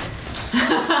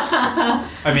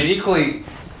 I mean, equally,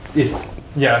 if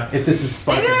this is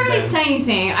spoken, Maybe I don't really then... say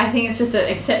anything. I think it's just an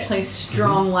exceptionally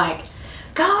strong, like,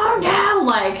 calm down,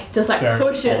 like, just like Very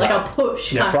push it, like all a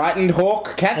push. Yeah. Frightened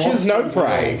hawk catches no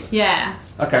prey. Yeah.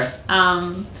 Okay,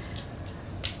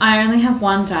 I only have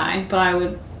 1 die,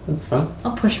 but that's fine.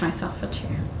 I'll push myself for 2.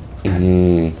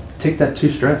 Take that 2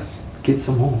 stress. Get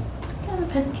some more. Got a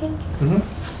pencil. I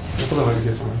thought I might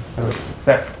get some more.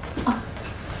 There.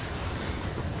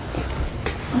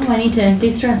 Oh, I need to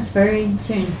de-stress very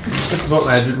soon. Just about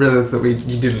I did realize that you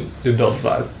didn't indulge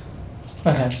Vice.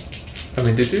 Okay. I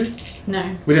mean, did you?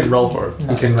 No. We didn't roll for it. No.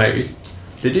 We can maybe.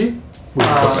 Did you? We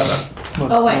can talk about that.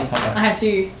 Oh wait, I have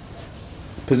to.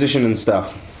 Position and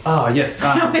stuff. Ah, yes.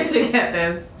 I always forget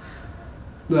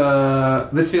this.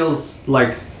 This feels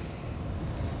like...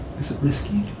 Is it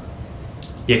risky?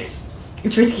 Yes.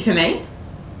 It's risky for me.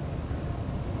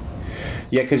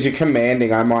 Yeah, because you're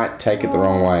commanding. I might take it the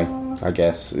wrong way, I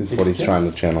guess, is what he's trying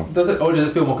to channel. Does it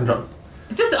feel more controlled?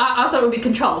 I thought it would be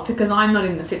controlled because I'm not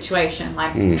in the situation.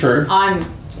 Like, True. I'm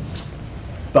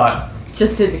But,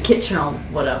 just in the kitchen or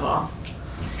whatever.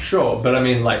 sure. But I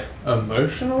mean, like,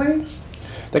 emotionally?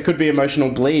 There could be emotional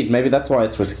bleed. Maybe that's why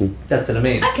it's risky. That's what I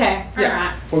mean. Okay, Yeah.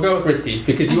 alright. We'll go with risky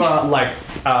because you are, like,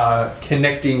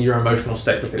 connecting your emotional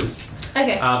state with his.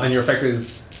 Okay. And your effect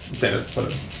is standard.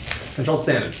 Whatever. Controlled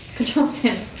standard. Control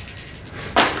standard.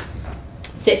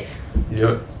 6. You do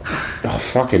it. Oh,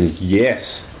 fucking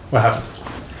yes. What happens?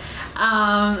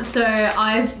 So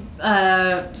I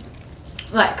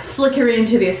like flicker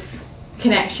into this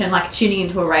connection, like tuning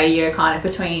into a radio kind of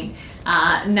between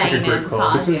Nain group and call.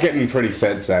 Fazia. This is getting pretty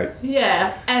sensate.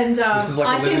 Yeah, and This is like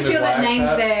I a can Elizabeth feel that Black Nain's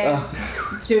hat. there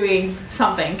doing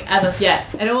something as of yet,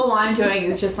 and all I'm doing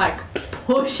is just like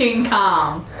pushing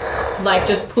calm, like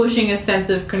just pushing a sense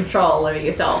of control over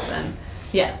yourself, and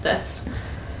yeah, that's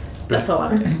all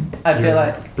I'm doing. I feel Your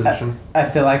like position. I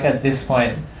feel like at this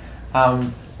point,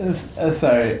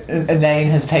 so Nain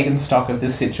has taken stock of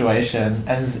this situation,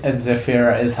 and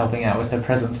Zafira is helping out with her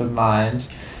presence of mind,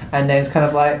 and Nain's kind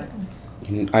of like,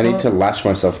 I need to lash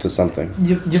myself to something.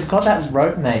 you've got that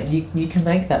rope, mate. You can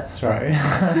make that throw.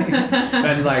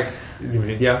 And like,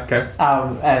 yeah, okay.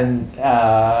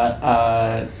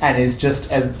 And is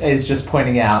just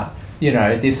pointing out, you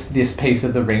know, this piece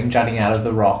of the ring jutting out of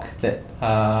the rock that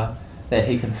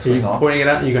he can So swing you're off. pointing it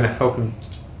out, and you're going to help him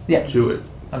Yeah, do it.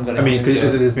 I'm gonna. I mean, do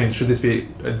it. should this be?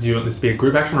 Do you want this to be a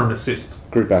group action or an assist?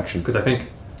 Group action. Because I think.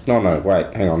 No,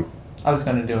 wait, hang on. I was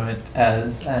going to do it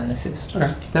as an assist.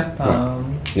 Okay. Yeah.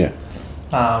 Yeah.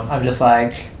 I'm just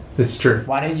like, This is true.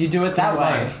 why don't you do it that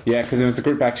way? Yeah, because if it's a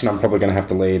group action, I'm probably going to have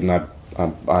to lead, and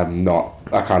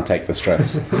I can't take the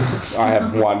stress. I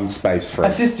have one space for it.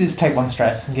 Assist is take one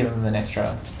stress and give him an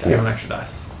extra. Give him an extra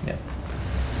dice. Yeah.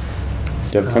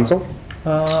 Do you have a pencil?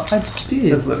 I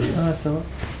did. That's lovely. I thought.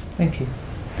 Thank you.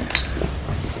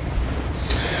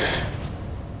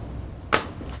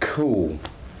 Cool. What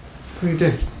do you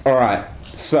do? Alright,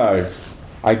 so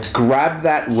I grab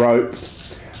that rope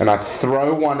and I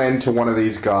throw one end to one of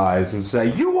these guys and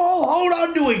say, "You all hold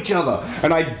on to each other!"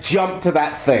 And I jump to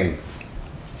that thing.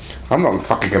 I'm not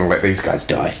fucking gonna let these guys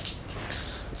die.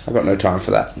 I got no time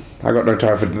for that. I got no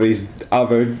time for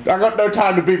I got no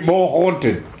time to be more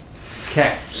haunted.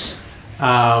 Okay.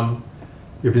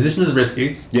 Your position is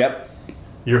risky. Yep,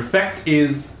 Your effect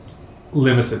is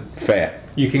limited. fair.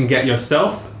 You can get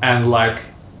yourself and like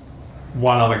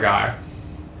one other guy.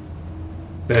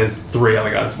 There's 3 other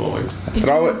guys falling. Did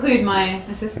Throw you it. include my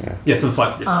assist? Yeah, so that's why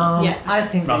it's risky. Yeah. I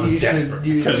think Rather that you should desperate,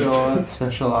 use because- your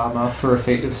special armor for a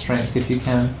feat of strength if you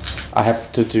can. I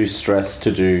have to do stress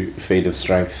to do feat of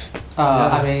strength.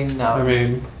 I mean, no. I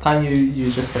mean, Can you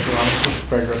use your special armor to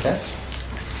spread your effect?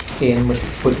 In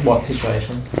with what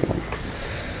situation?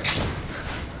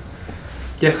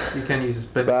 yes, you can use this,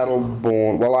 but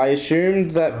Battleborn. Well, I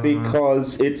assumed that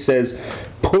because it says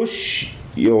push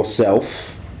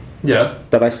yourself, yeah,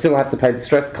 but I still have to pay the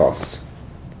stress cost.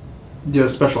 your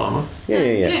special armor.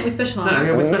 Yeah. With special No,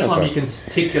 armor. with Oh, special armor okay. you can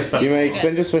take your special. You may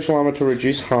expend your special armor to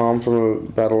reduce harm from a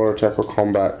battle or attack or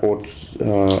combat, or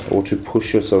to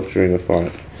push yourself during a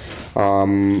fight.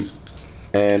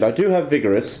 And I do have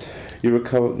vigorous. You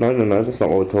recover. No, that's not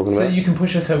what we're talking So about. you can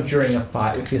push yourself during a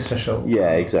fight with your special.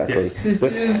 Yeah, exactly. Yes. This The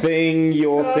is thing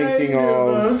you're thinking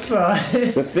of.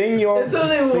 Fight. The thing you're It's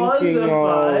only once thinking a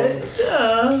of.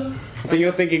 fight. The thing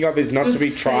you're thinking of is not to be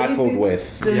Just trifled save it.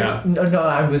 with. Yeah. No,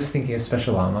 I was thinking of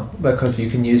special armor because you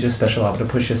can use your special armor to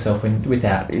push yourself in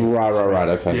without. Right.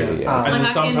 Okay. Yeah. Yeah. And Like then I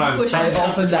can sometimes, push And myself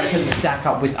often that to- can stack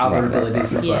up with other Right,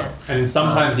 abilities as Yeah. well. and then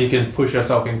sometimes you can push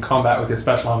yourself in combat with your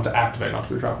special armor to activate, not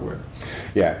to be trifled with.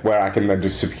 Yeah, where I can then do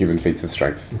superhuman feats of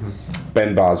strength.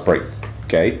 Ben Bars break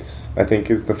gates, I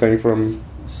think, is the thing from.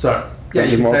 So yeah,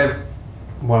 you can More. save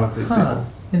one of these Huh, people.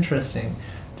 interesting.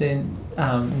 Then,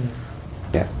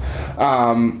 Yeah.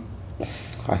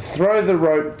 I throw the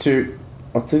rope to.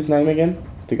 What's his name again?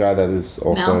 The guy that is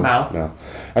also. Mal. No.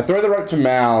 I throw the rope to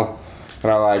Mal,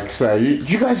 and I like say,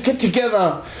 "You guys get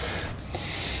together!"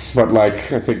 But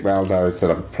like, I think Mal knows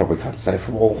that I probably can't save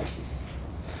them all.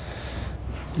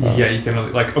 Yeah, you can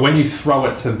only, like when you throw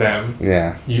it to them,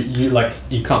 Yeah.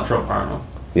 you can't throw it far enough.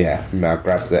 Yeah, Mal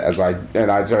grabs it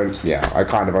I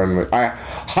kind of only, I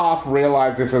half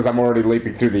realize this as I'm already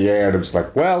leaping through the air and I'm just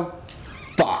like, well,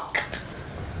 fuck.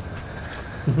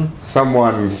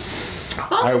 Someone,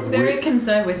 I was very re-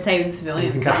 concerned with saving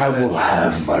civilians. You can I will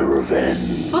have my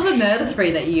revenge. For the murder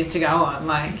spree that you used to go on,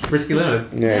 like. Risky limited.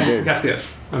 Yeah, I did. Catch the edge.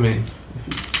 I mean,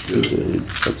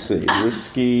 Let's see,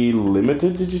 risky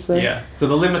limited, did you say? yeah. So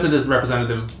the limited is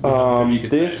representative. Of you could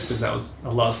this say, 'cause that was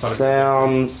a large part of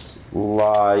sounds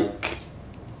like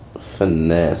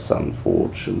finesse,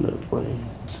 unfortunately.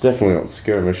 It's definitely not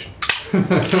skirmish.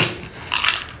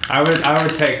 I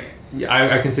would take.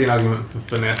 I can see an argument for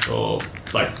finesse or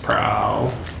like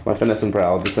prowl. My finesse and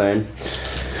prowl are the same.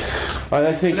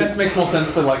 I think Finesse makes more sense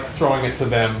for like throwing it to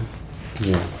them,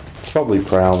 it's probably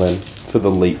prowl then, for the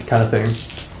leap. kind of thing.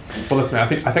 Well, listen, I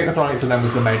think the throwing it to them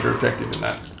is the major objective in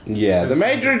that. Yeah, the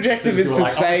major objective is You're to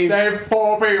like, save... I'll save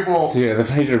 4 people. Yeah, the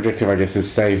major objective, I guess,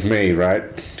 is save me, right?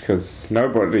 Because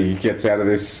nobody gets out of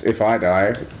this if I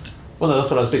die. Well, no, that's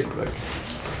what I was thinking. Like,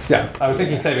 Yeah, I was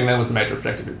thinking saving them was the major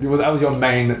objective. That was your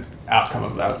main outcome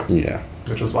of that, Yeah.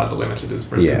 which is why the limited is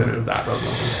Yeah. limited of that rather than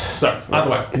nothing. So, either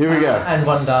way. Here we go. And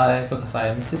 1 die because I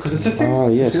am Because assisting. assisting? Oh,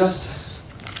 So she yes. does-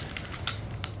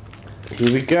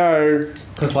 Here we go.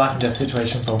 Because life and death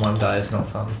situations on 1 die is not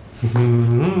fun.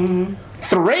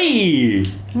 3!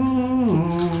 Do you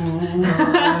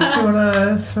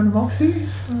wanna spend Moxie?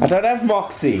 I don't have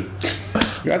Moxie.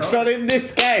 That's not in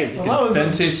this game.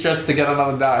 Spend 2 stress to get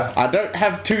another dice. I don't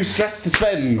have 2 stress to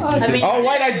spend. I mean- Oh,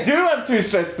 wait, I do have 2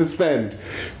 stress to spend.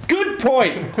 Good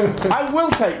point. I will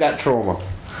take that trauma.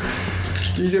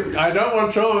 I don't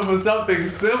want trauma for something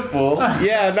simple.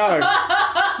 Yeah, no.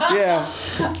 Yeah.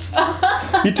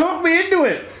 You talked me into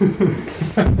it.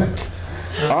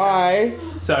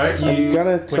 So you,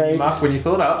 gonna when you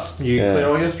fill it up, you Yeah. clear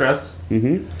all your stress.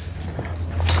 And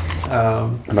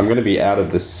I'm going to be out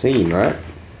of the scene, right?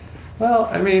 Well,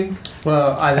 I mean,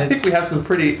 Well, I think we have some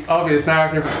pretty obvious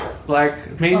narrative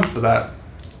means for that.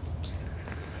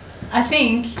 I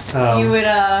think Um, you would,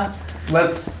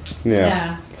 Let's.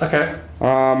 Yeah. Okay,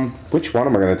 Which one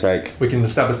am I going to take? we can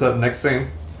establish that in the next scene.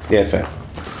 Yeah, fair.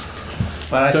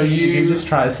 But I So think you- can just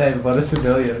try to save a lot of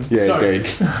civilians. Yeah, So- indeed.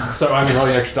 So I mean, roll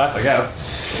the extra dice, I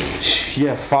guess.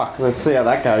 Yeah, fuck. Let's see how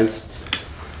that goes.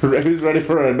 Who's ready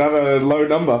for another low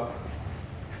number?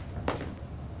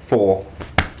 4.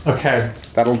 Okay,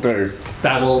 That'll do.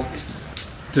 that'll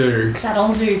do.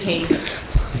 that'll do, Pete.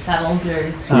 That'll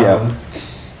do. Yeah.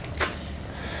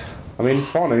 I mean,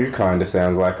 Fonu kind of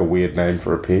sounds like a weird name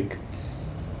for a pig.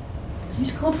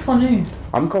 Who's called Fonu?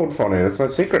 I'm called Fonu. That's my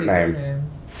secret name.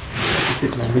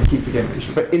 We keep forgetting that you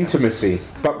should. For intimacy.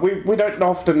 But we don't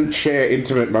often share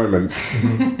intimate moments.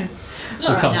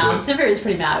 Not come right to now. it. Zephyr is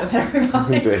pretty mad with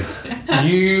everybody. Indeed.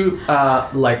 You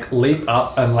leap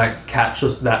up and catch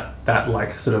us that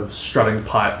sort of strutting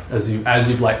pipe as you've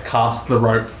cast the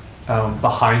rope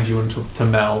behind you and to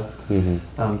Mel, to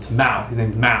Mal. His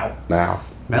name's Mal. Now.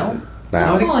 Mel?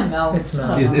 Now. Call him Mel. It's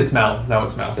Mel. It's Mel. No,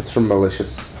 it's Mel. It's from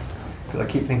Malicious. 'Cause I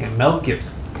keep thinking Mel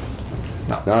Gibson.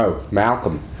 No,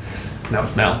 Malcolm. No,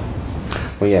 it's Mel.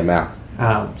 Well, yeah, Mal.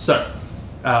 And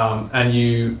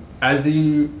as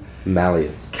you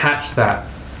Malleus. catch that,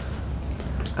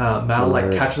 Mal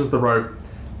Alright. catches the rope,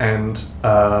 and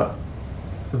the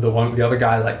other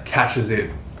guy catches it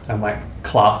and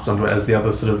clasps onto it as the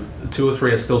other sort of 2 or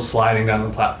 3 are still sliding down the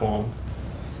platform.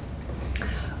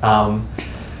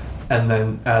 And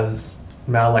then as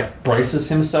Mal braces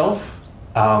himself,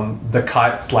 the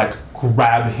kites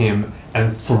grab him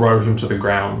and throw him to the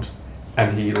ground,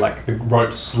 and he the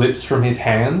rope slips from his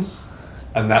hands,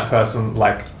 and that person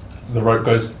the rope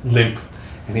goes limp,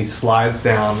 and he slides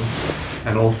down,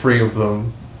 and all 3 of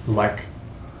them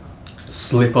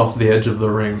slip off the edge of the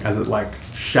ring as it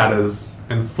shatters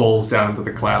and falls down into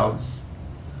the clouds,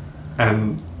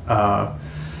 and a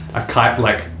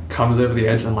kite comes over the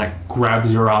edge and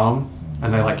grabs your arm,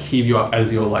 and they heave you up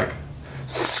as you're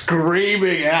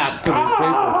Screaming out to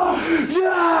these people.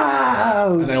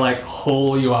 No! and they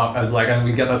haul you up as and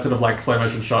we get that sort of slow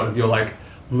motion shot as you're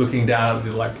looking down at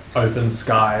the open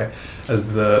sky as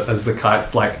the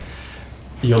kites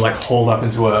you're hauled up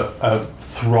into a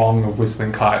throng of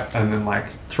whistling kites and then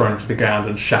thrown to the ground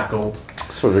and shackled,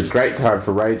 This would be a great time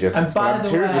for Rages. And It's by I'm the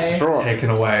too way- distraught. taken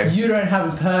away. You don't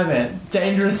have a permit.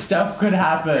 Dangerous stuff could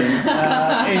happen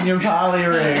in your parley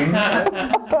ring.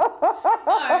 No.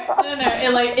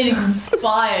 It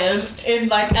expired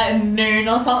in at noon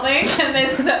or something, and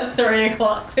this is at 3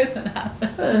 o'clock. This didn't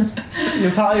happen.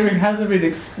 Your parley ring hasn't been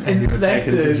And you were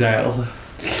taken to inspected. jail.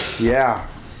 Yeah.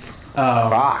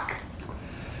 Fuck.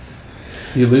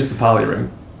 You lose the parley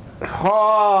ring.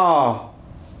 Oh.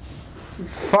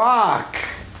 Fuck.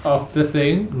 Off the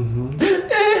thing.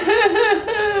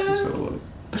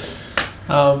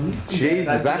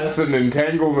 Jesus, that's an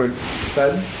entanglement.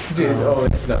 That did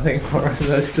almost nothing for us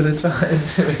most of the time,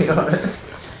 to be honest.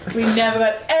 We never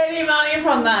got any money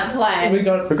from that play. We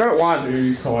got We got it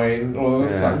once. 2 coin, or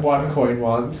Yeah. 1 coin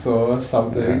once, or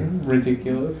something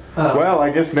ridiculous. Well,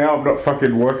 I guess now I'm not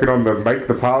fucking working on the make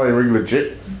the parley ring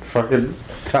legit fucking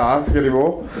task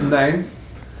anymore. Name?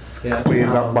 Yeah.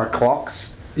 Clears up my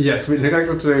clocks. Yes, we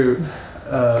neglected to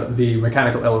the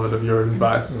mechanical element of your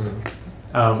advice.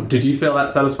 Did you feel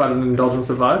that satisfied an indulgence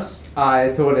advice?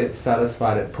 I thought it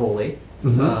satisfied it poorly.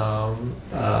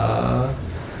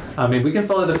 I mean, we can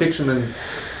follow the fiction and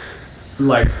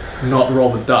not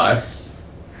roll the dice.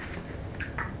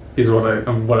 Is what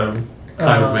I'm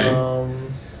kind of mean.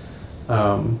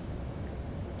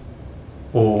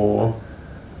 Or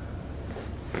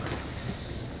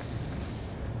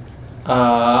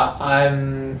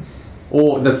I'm.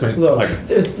 or that's me. Look, Like,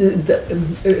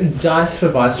 dice for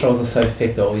vice rolls are so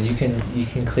fickle. You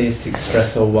can clear 6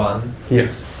 stress or 1.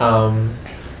 yes. Can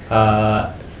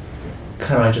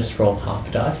I just roll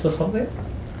half dice or something?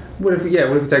 What if we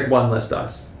take 1 less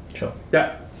dice? Sure.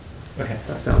 Yeah. Okay.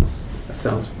 That sounds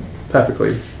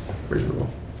perfectly reasonable.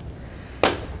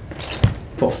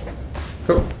 4.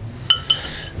 Cool.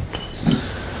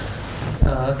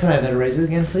 Can I have that eraser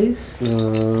again, please?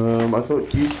 I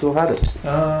thought you still had it.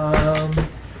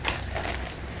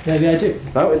 Maybe I do.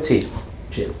 No, it's here.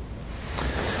 Cheers.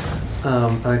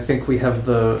 I think we have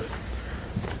the.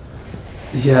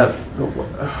 Yeah.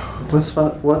 What's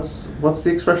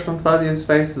the expression on Fazio's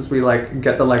face as we like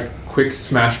get the like quick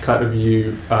smash cut of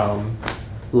you,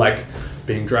 like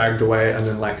being dragged away and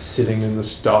then like sitting in the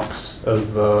stocks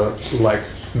as the like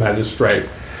magistrate.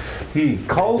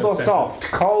 Cold or soft?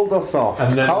 Cold or soft?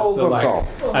 And then Cold the, or like,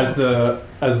 soft?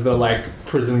 as the like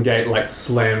prison gate like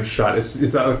slams shut. It's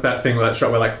that thing with that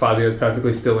shot where like Fazio is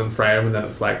perfectly still in frame and then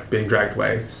it's like being dragged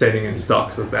away, sitting in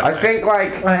stocks as that. I think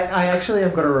like I actually am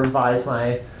going to revise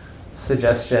my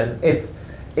suggestion.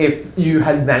 If you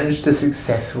had managed to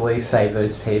successfully save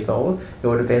those people, it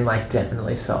would have been like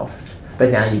definitely soft.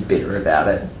 But now you're bitter about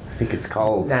it. I think it's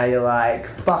cold. Now you're like,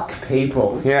 fuck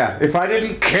people. Yeah, if I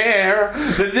didn't care,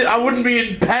 then I wouldn't be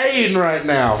in pain right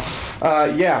now.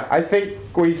 Yeah, I think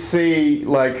we see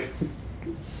like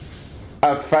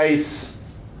a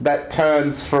face that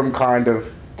turns from kind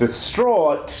of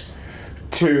distraught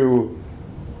to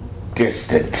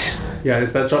distant. Yeah,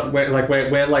 it's that shot where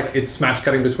like it's smash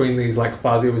cutting between these like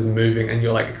Fazio is moving and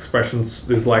your like expressions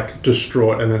is like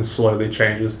distraught and then slowly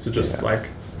changes to just like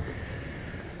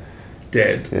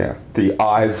dead. Yeah, the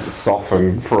eyes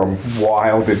soften from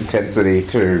wild intensity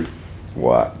to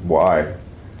what? Why?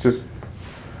 Just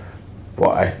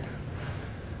why?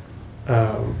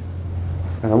 Um,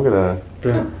 And I'm gonna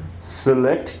yeah.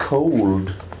 select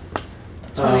cold.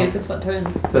 It's funny if it's what turn.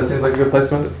 That seems like a good place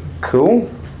to end it. Cool.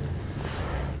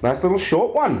 Nice little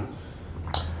short one.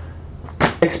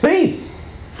 XP.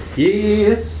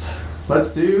 Yes.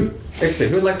 Let's do XP.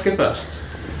 Who would like to go first?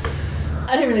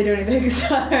 I didn't really do anything,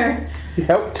 so. You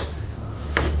helped.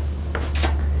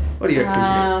 What are your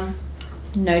XP?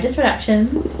 No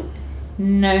distractions,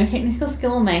 no technical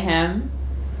skill or mayhem.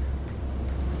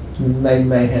 Made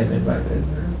mayhem in my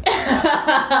bedroom.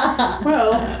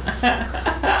 Well,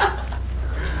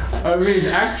 I mean,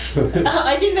 actually.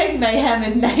 I did make mayhem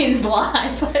in Nane's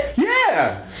life. But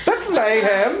Yeah, that's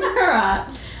mayhem. Alright.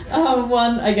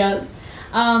 1, I guess.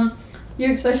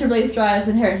 Your expression bleeds dry as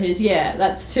inherited. Yeah,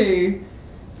 that's 2.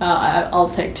 I'll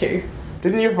take 2.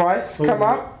 Didn't your vice What come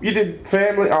was up? You did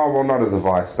family. Oh well, not as a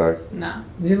vice though. No.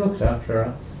 You looked after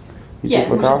us. You Yeah, did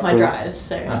look which is my after us. drive,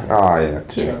 so. Oh yeah,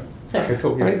 too. Yeah. So. Okay,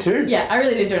 cool. I mean two. Yeah, I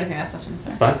really didn't do anything that session, so.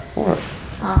 It's fine. Alright.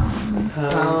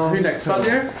 Who next?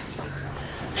 Fazio?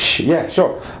 Yeah,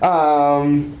 sure.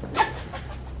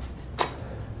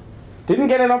 Didn't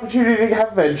get an opportunity to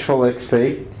have vengeful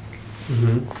XP.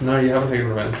 Mm-hmm. No, you haven't taken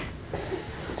revenge.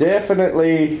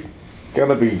 Definitely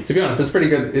gonna be. To be honest, it's pretty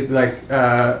good. It like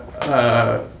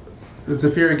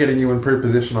Zafira getting you in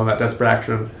pre-position on that desperate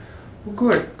action. Well,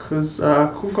 good, because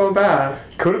could go bad.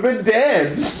 Could have been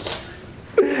dead.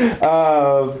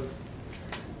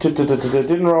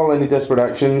 Didn't roll any desperate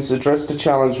actions. Addressed a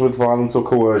challenge with violence or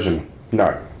coercion.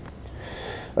 No.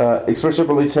 Express your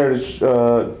beliefs, heritage,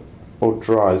 or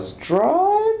drives.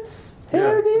 Drives?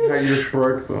 Heritage? Yeah, you just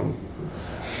broke them.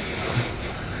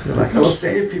 You're like, I will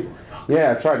save people.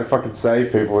 Yeah, I tried to fucking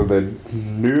save people and then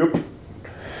nope.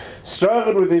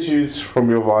 Struggled with issues from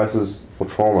your vices or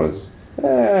traumas.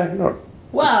 Not.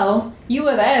 Well, you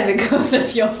were there because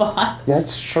of your fight.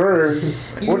 That's true.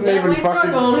 You Wouldn't even certainly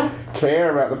fucking struggled.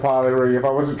 care about the parley ring if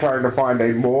I wasn't trying to find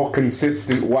a more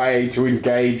consistent way to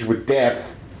engage with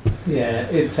death. Yeah,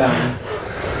 it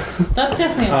That's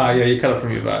definitely Ah, yeah, you cut it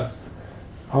from your vice.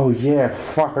 Oh yeah,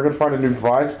 fuck, I gotta find a new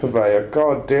vice purveyor.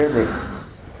 God damn it.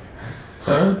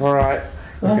 Alright.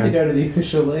 I have to go to the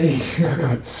official league.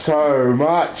 Got so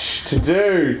much to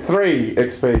do. 3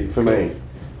 XP for me.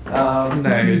 No.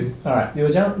 Alright, you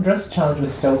address the challenge with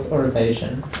stealth or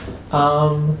evasion.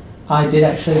 I did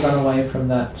actually run away from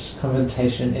that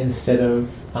confrontation instead of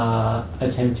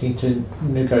attempting to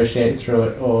negotiate through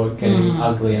it or getting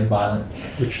ugly and violent.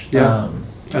 Which, yeah.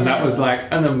 And that was like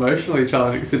an emotionally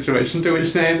challenging situation to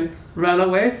which Nane ran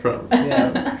away from.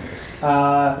 Yeah.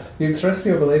 You expressed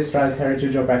your beliefs, drives,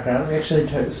 heritage, or background. We actually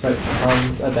spoke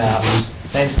tons about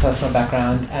Nane's personal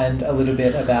background and a little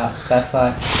bit about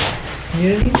Bassite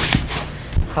community.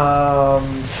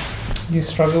 You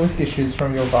struggle with issues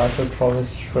from your vice or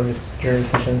traumas from this during the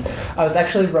session. I was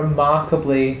actually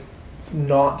remarkably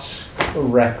not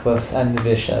reckless and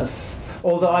vicious.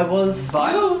 Although I was... You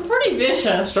were pretty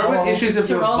vicious. Struggling issues of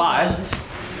to your Rosalind. vice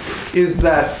is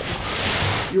that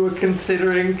you were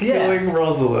considering killing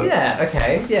Rosalind. Yeah,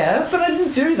 okay, yeah, but I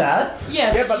didn't do that.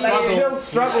 Yeah, Yeah, but she- they still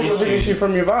struggle with the issue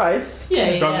from your vice. Yeah,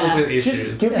 Struggled yeah. with issues.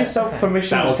 Just give Yeah, yourself okay.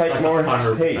 permission That to was take like more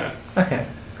 100%. XP. Okay,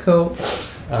 cool.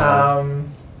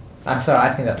 So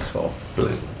I think that's 4.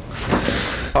 Brilliant.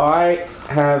 I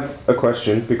have a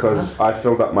question because I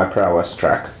filled up my prowess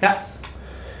track. Yeah.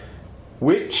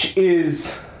 Which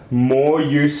is more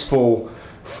useful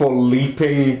for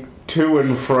leaping to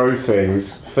and fro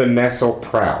things, finesse or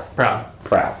prowl? Prowl.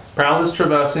 Prowl. Prowl is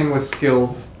traversing with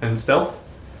skill and stealth.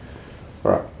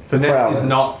 Right. Finesse Prowl, is then.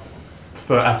 not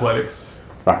for athletics.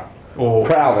 Right. Or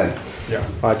Prowl then. yeah.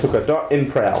 I took a dot in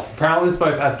prowl. Prowl is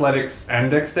both athletics and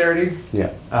dexterity.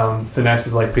 Yeah. Finesse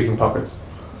is like picking pockets,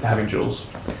 having jewels.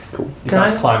 Cool. You Can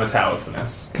can't I- climb a tower with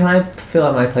finesse. Can I fill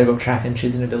out my playbook track and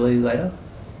choose an ability later?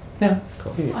 Yeah.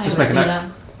 Cool. I Just would make a do note.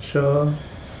 that. Sure.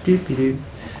 Doopy-doo.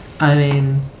 I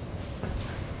mean...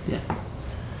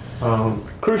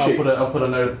 Cruise I'll ship. put a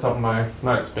note at the top of my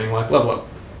notes being like level up.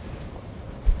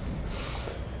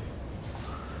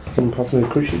 Can you pass me the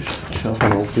cruise ship? Sure.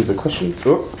 And I'll do the questions.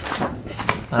 Oh,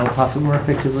 I will pass it more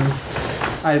effectively.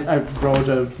 I rolled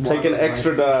a... take an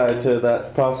extra die to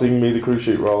that passing me the cruise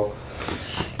ship roll.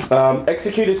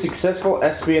 Execute a successful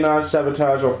espionage,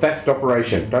 sabotage, or theft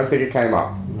operation. Don't think it came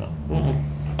up.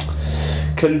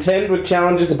 Contend with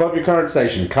challenges above your current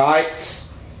station.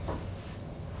 Kites.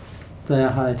 They are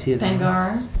higher tier than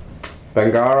Bangara.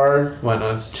 Bangaro. My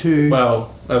nice. 2.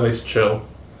 Well, at least chill.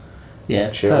 Yeah,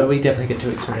 Chill. so we definitely get 2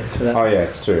 experience for that. Oh yeah,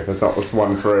 it's 2. It's not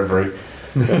one for every.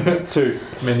 2.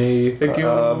 Many. Thank you.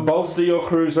 Bolster your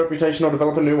crew's reputation or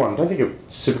develop a new one. Don't think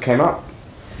it super came up.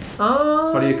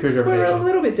 What are your crew's We're a reputation?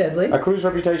 little bit deadly. Our crew's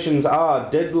reputations are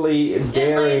deadly,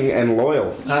 daring, and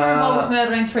loyal. You were involved with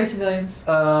murdering 3 civilians.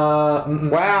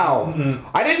 Wow!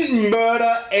 I didn't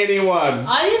murder anyone!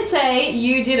 I didn't say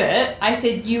you did it. I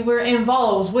said you were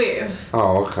involved with.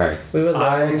 Oh, okay. We were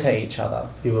I- loyal to each other.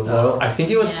 You were loyal. I think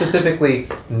it was Yeah. specifically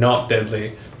not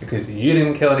deadly because you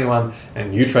didn't kill anyone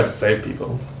and you tried to save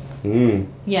people. Hmm.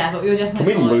 Yeah, but we were Can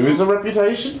definitely. we loyal. lose a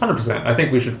reputation? 100%. I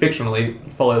think we should fictionally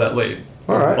follow that lead.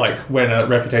 Alright. Like when a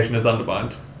reputation is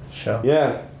undermined. Sure.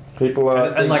 Yeah. People are.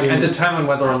 And determine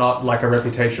whether or not like a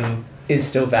reputation. Is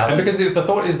still And valid. because the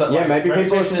thought is that yeah, like, maybe people are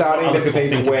reputation is what starting other to people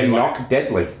think of we're you, like, not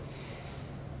deadly.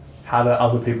 how do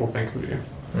other people think of you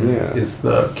Yeah. is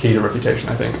the key to reputation,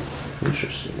 I think.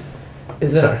 Interesting.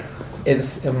 Is it? So-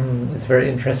 It's very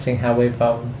interesting how we've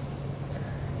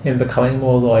in becoming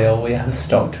more loyal, we have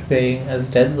stopped being as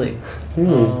deadly.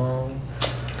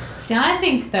 See, I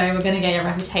think though we're going to get a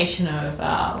reputation of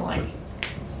like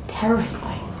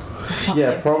terrifying. or something Yeah,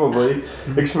 like probably.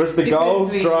 Express the Because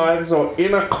goals, we- drives, or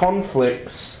inner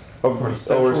conflicts of Or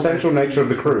or essential nature of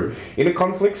the crew. Inner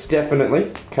conflicts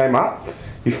definitely came up.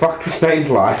 You fucked with Nane's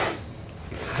life.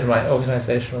 In my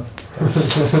organisational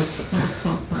system.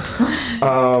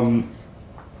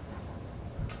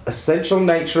 Essential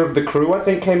nature of the crew, I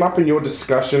think, came up in your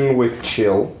discussion with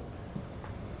Chill.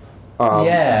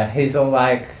 Yeah, he's all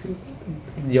like,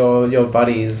 your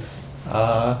buddies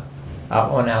are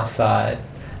on our side,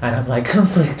 and I'm like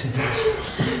conflicted.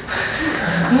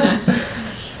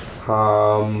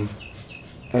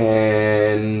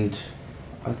 And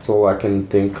that's all I can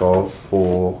think of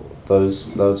for those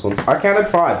ones. I counted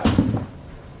 5.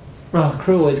 Oh,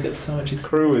 crew always gets so much experience.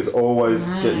 Crew is always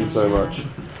getting so much,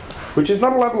 which is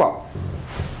not a level up.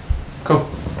 Cool.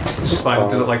 It's just fine.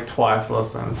 Did it like twice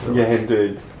last time. So Yeah,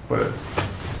 indeed. whatevs.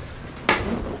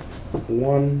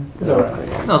 1. It's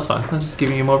alright. No, it's fine. I'm just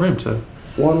giving you more room to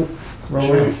 1, roll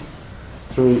 2, around.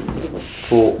 3,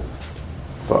 4,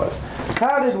 5.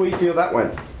 How did we feel that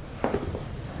went?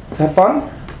 Have fun?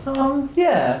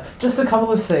 Yeah, just a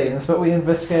couple of scenes, but we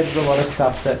investigated a lot of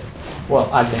stuff that, well,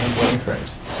 I've been avoiding for it.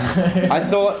 So. I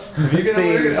thought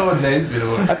seeing, name's been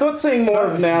away. I thought seeing more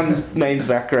of Nane's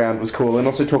background was cool, and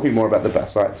also talking more about the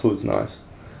Bassites was nice.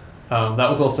 That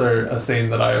was also a scene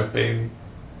that I have been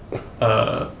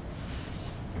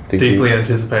Thinking- deeply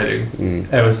anticipating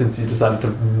Mm. ever since you decided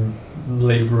to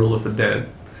leave Ruler for Dead.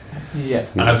 Yeah.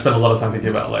 And I've spent a lot of time thinking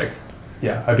about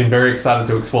I've been very excited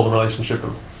to explore the relationship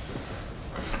of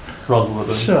Rosalind.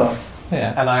 and- Sure.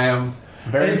 Yeah. And I am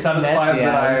very It's satisfied messy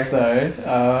that as,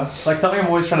 though. like something I'm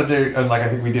always trying to do, and like I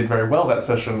think we did very well that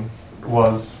session,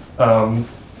 was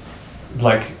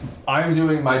like I'm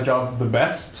doing my job the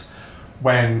best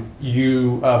when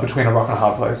you are between a rock and a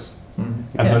hard place, and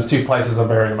Yeah. those two places are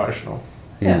very emotional.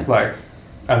 Yeah. Like,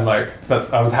 and like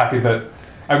that's I was happy that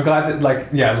I'm glad that like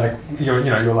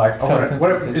you're like, oh, Felt what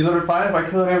conflicted. is it fine if I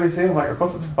kill an NPC? I'm like, of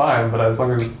course it's fine, but as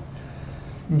long as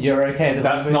You're okay to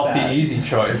that's live with not that. the easy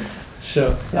choice.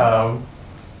 Sure.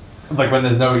 Like when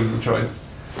there's no easy choice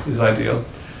is ideal.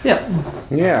 Yeah.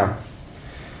 Yeah.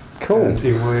 Cool. And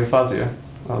even with Fuzzier,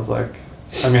 I was like,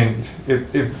 I mean,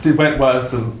 it went worse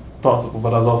than possible,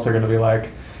 but I was also going to be like,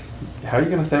 how are you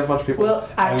going to save a bunch of people? Well,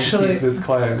 actually- and keep this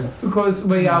claim? Because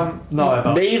we No,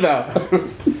 no. Neither.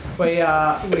 we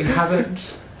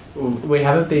haven't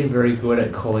been very good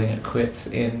at calling it quits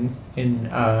in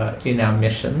our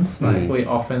missions. Like we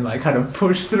often like kind of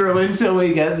push through until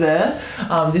we get there.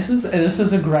 This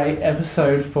was a great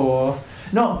episode for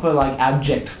not for like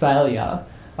abject failure.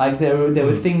 Like there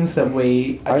were things that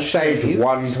we I saved achieved.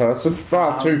 one person.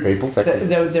 Well, two people. Technically.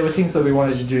 There were things that we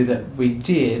wanted to do that we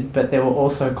did, but there were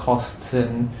also costs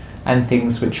and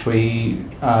things which we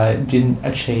didn't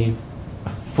achieve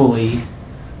fully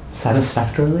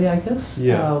satisfactorily, I guess.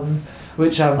 Yeah.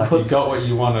 Which Like puts you got what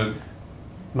you wanted,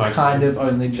 mostly. kind of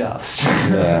only just.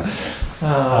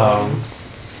 Yeah.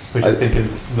 Which I think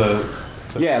is the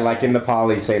Yeah, like in the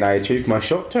Parley scene, I achieved my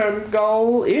short-term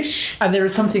goal-ish. And there are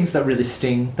some things that really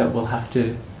sting that we'll have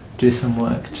to do some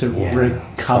work to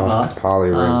recover. Fuck, Parley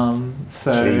room.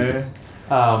 So Jesus.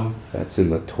 That's in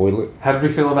the toilet. How did we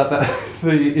feel about that?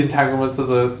 The entanglements as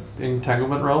a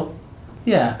entanglement role?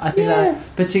 yeah, I think that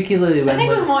particularly I when think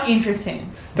it was we've, more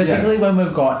interesting. particularly when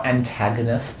we've got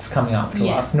antagonists coming up to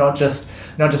Yeah. us, not just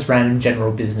random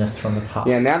general business from the past.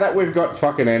 Yeah, now that we've got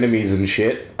fucking enemies and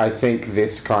shit, I think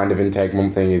this kind of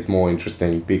entanglement thing is more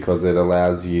interesting because it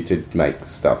allows you to make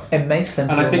stuff. It makes them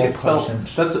And feel I think more it felt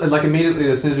potent. that's like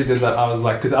immediately as soon as we did that, I was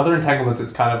like, because other entanglements,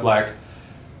 it's kind of like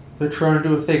they're trying to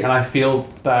do a thing, and I feel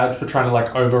bad for trying to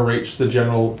like overreach the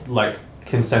general like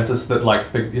consensus that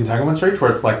like the entanglements reach,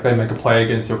 where it's like they make a play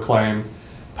against your claim,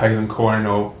 pay them coin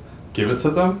or give it to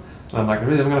them. And I'm like,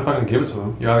 really, I'm gonna fucking give it to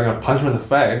them. You're either gonna punch them in the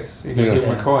face, you're gonna give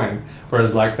them a coin.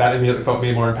 Whereas like that immediately felt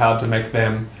me more empowered to make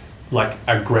them like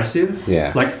aggressive.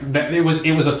 Yeah. Like that, it was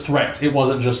a threat. It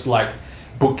wasn't just like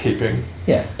bookkeeping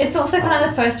Yeah. It's also kind of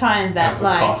the first time at that the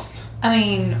like cost. I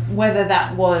mean, whether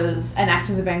that was an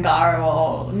Actions of Bengara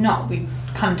or not, we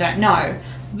kind of don't know.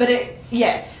 But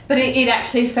it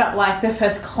actually felt like the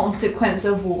first consequence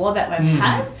of war that we've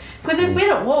had. Because we've been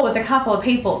at war with a couple of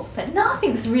people, but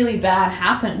nothing's really bad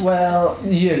happened. Well,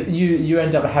 you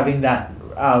end up having that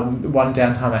one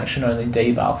downtime action only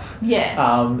debuff.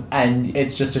 Yeah. And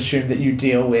it's just assumed that you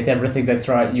deal with everything that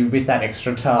thrown at you with that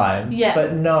extra time. Yeah.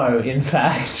 But no, in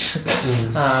fact.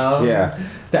 Yeah.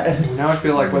 Now I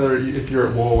feel like if you're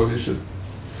at war, whether you should.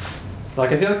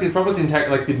 Like I feel like the problem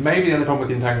with maybe the only problem with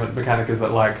the entanglement mechanic is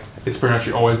that like it's pretty much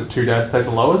always at 2 days to take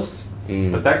the lowest.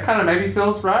 But that kind of maybe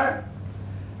feels right.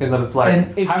 In that it's like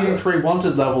And if having you- 3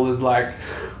 wanted level is like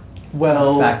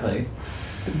Well, exactly.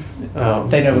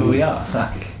 They know who we are.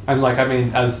 Like. and like I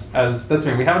mean as that's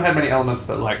me. We haven't had many elements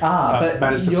that like but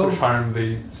managed to you're- push home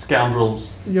the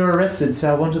scoundrels. You're arrested,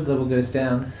 so our wanted level goes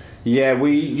down. Yeah,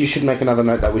 you should make another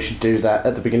note that we should do that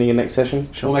at the beginning of next session.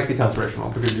 We'll make the incarceration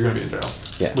one because you're going to be in jail.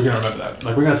 Yeah. We're going to remember that.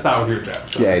 Like we're going to start with you in jail.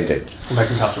 So Yeah, indeed. We'll make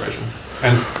incarceration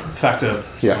and factor.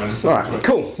 Yeah. someone into All it. right.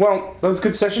 Cool. Well, that was a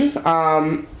good session.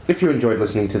 If you enjoyed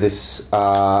listening to this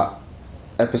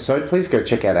episode, please go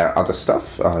check out our other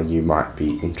stuff. You might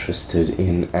be interested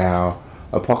in our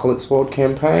Apocalypse World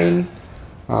campaign,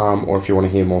 or if you want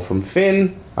to hear more from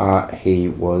Finn, he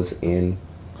was in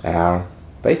our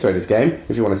Base Raiders game.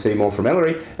 If you want to see more from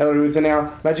Ellery was in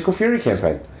our Magical Fury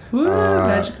campaign. Woo,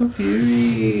 Magical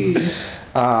Fury!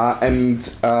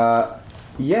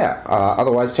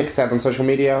 Otherwise, check us out on social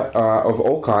media of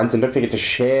all kinds, and don't forget to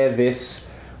share this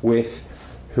with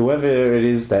whoever it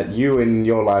is that you in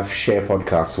your life share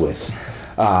podcasts with.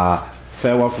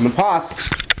 Farewell from the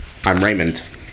past. I'm Raymond.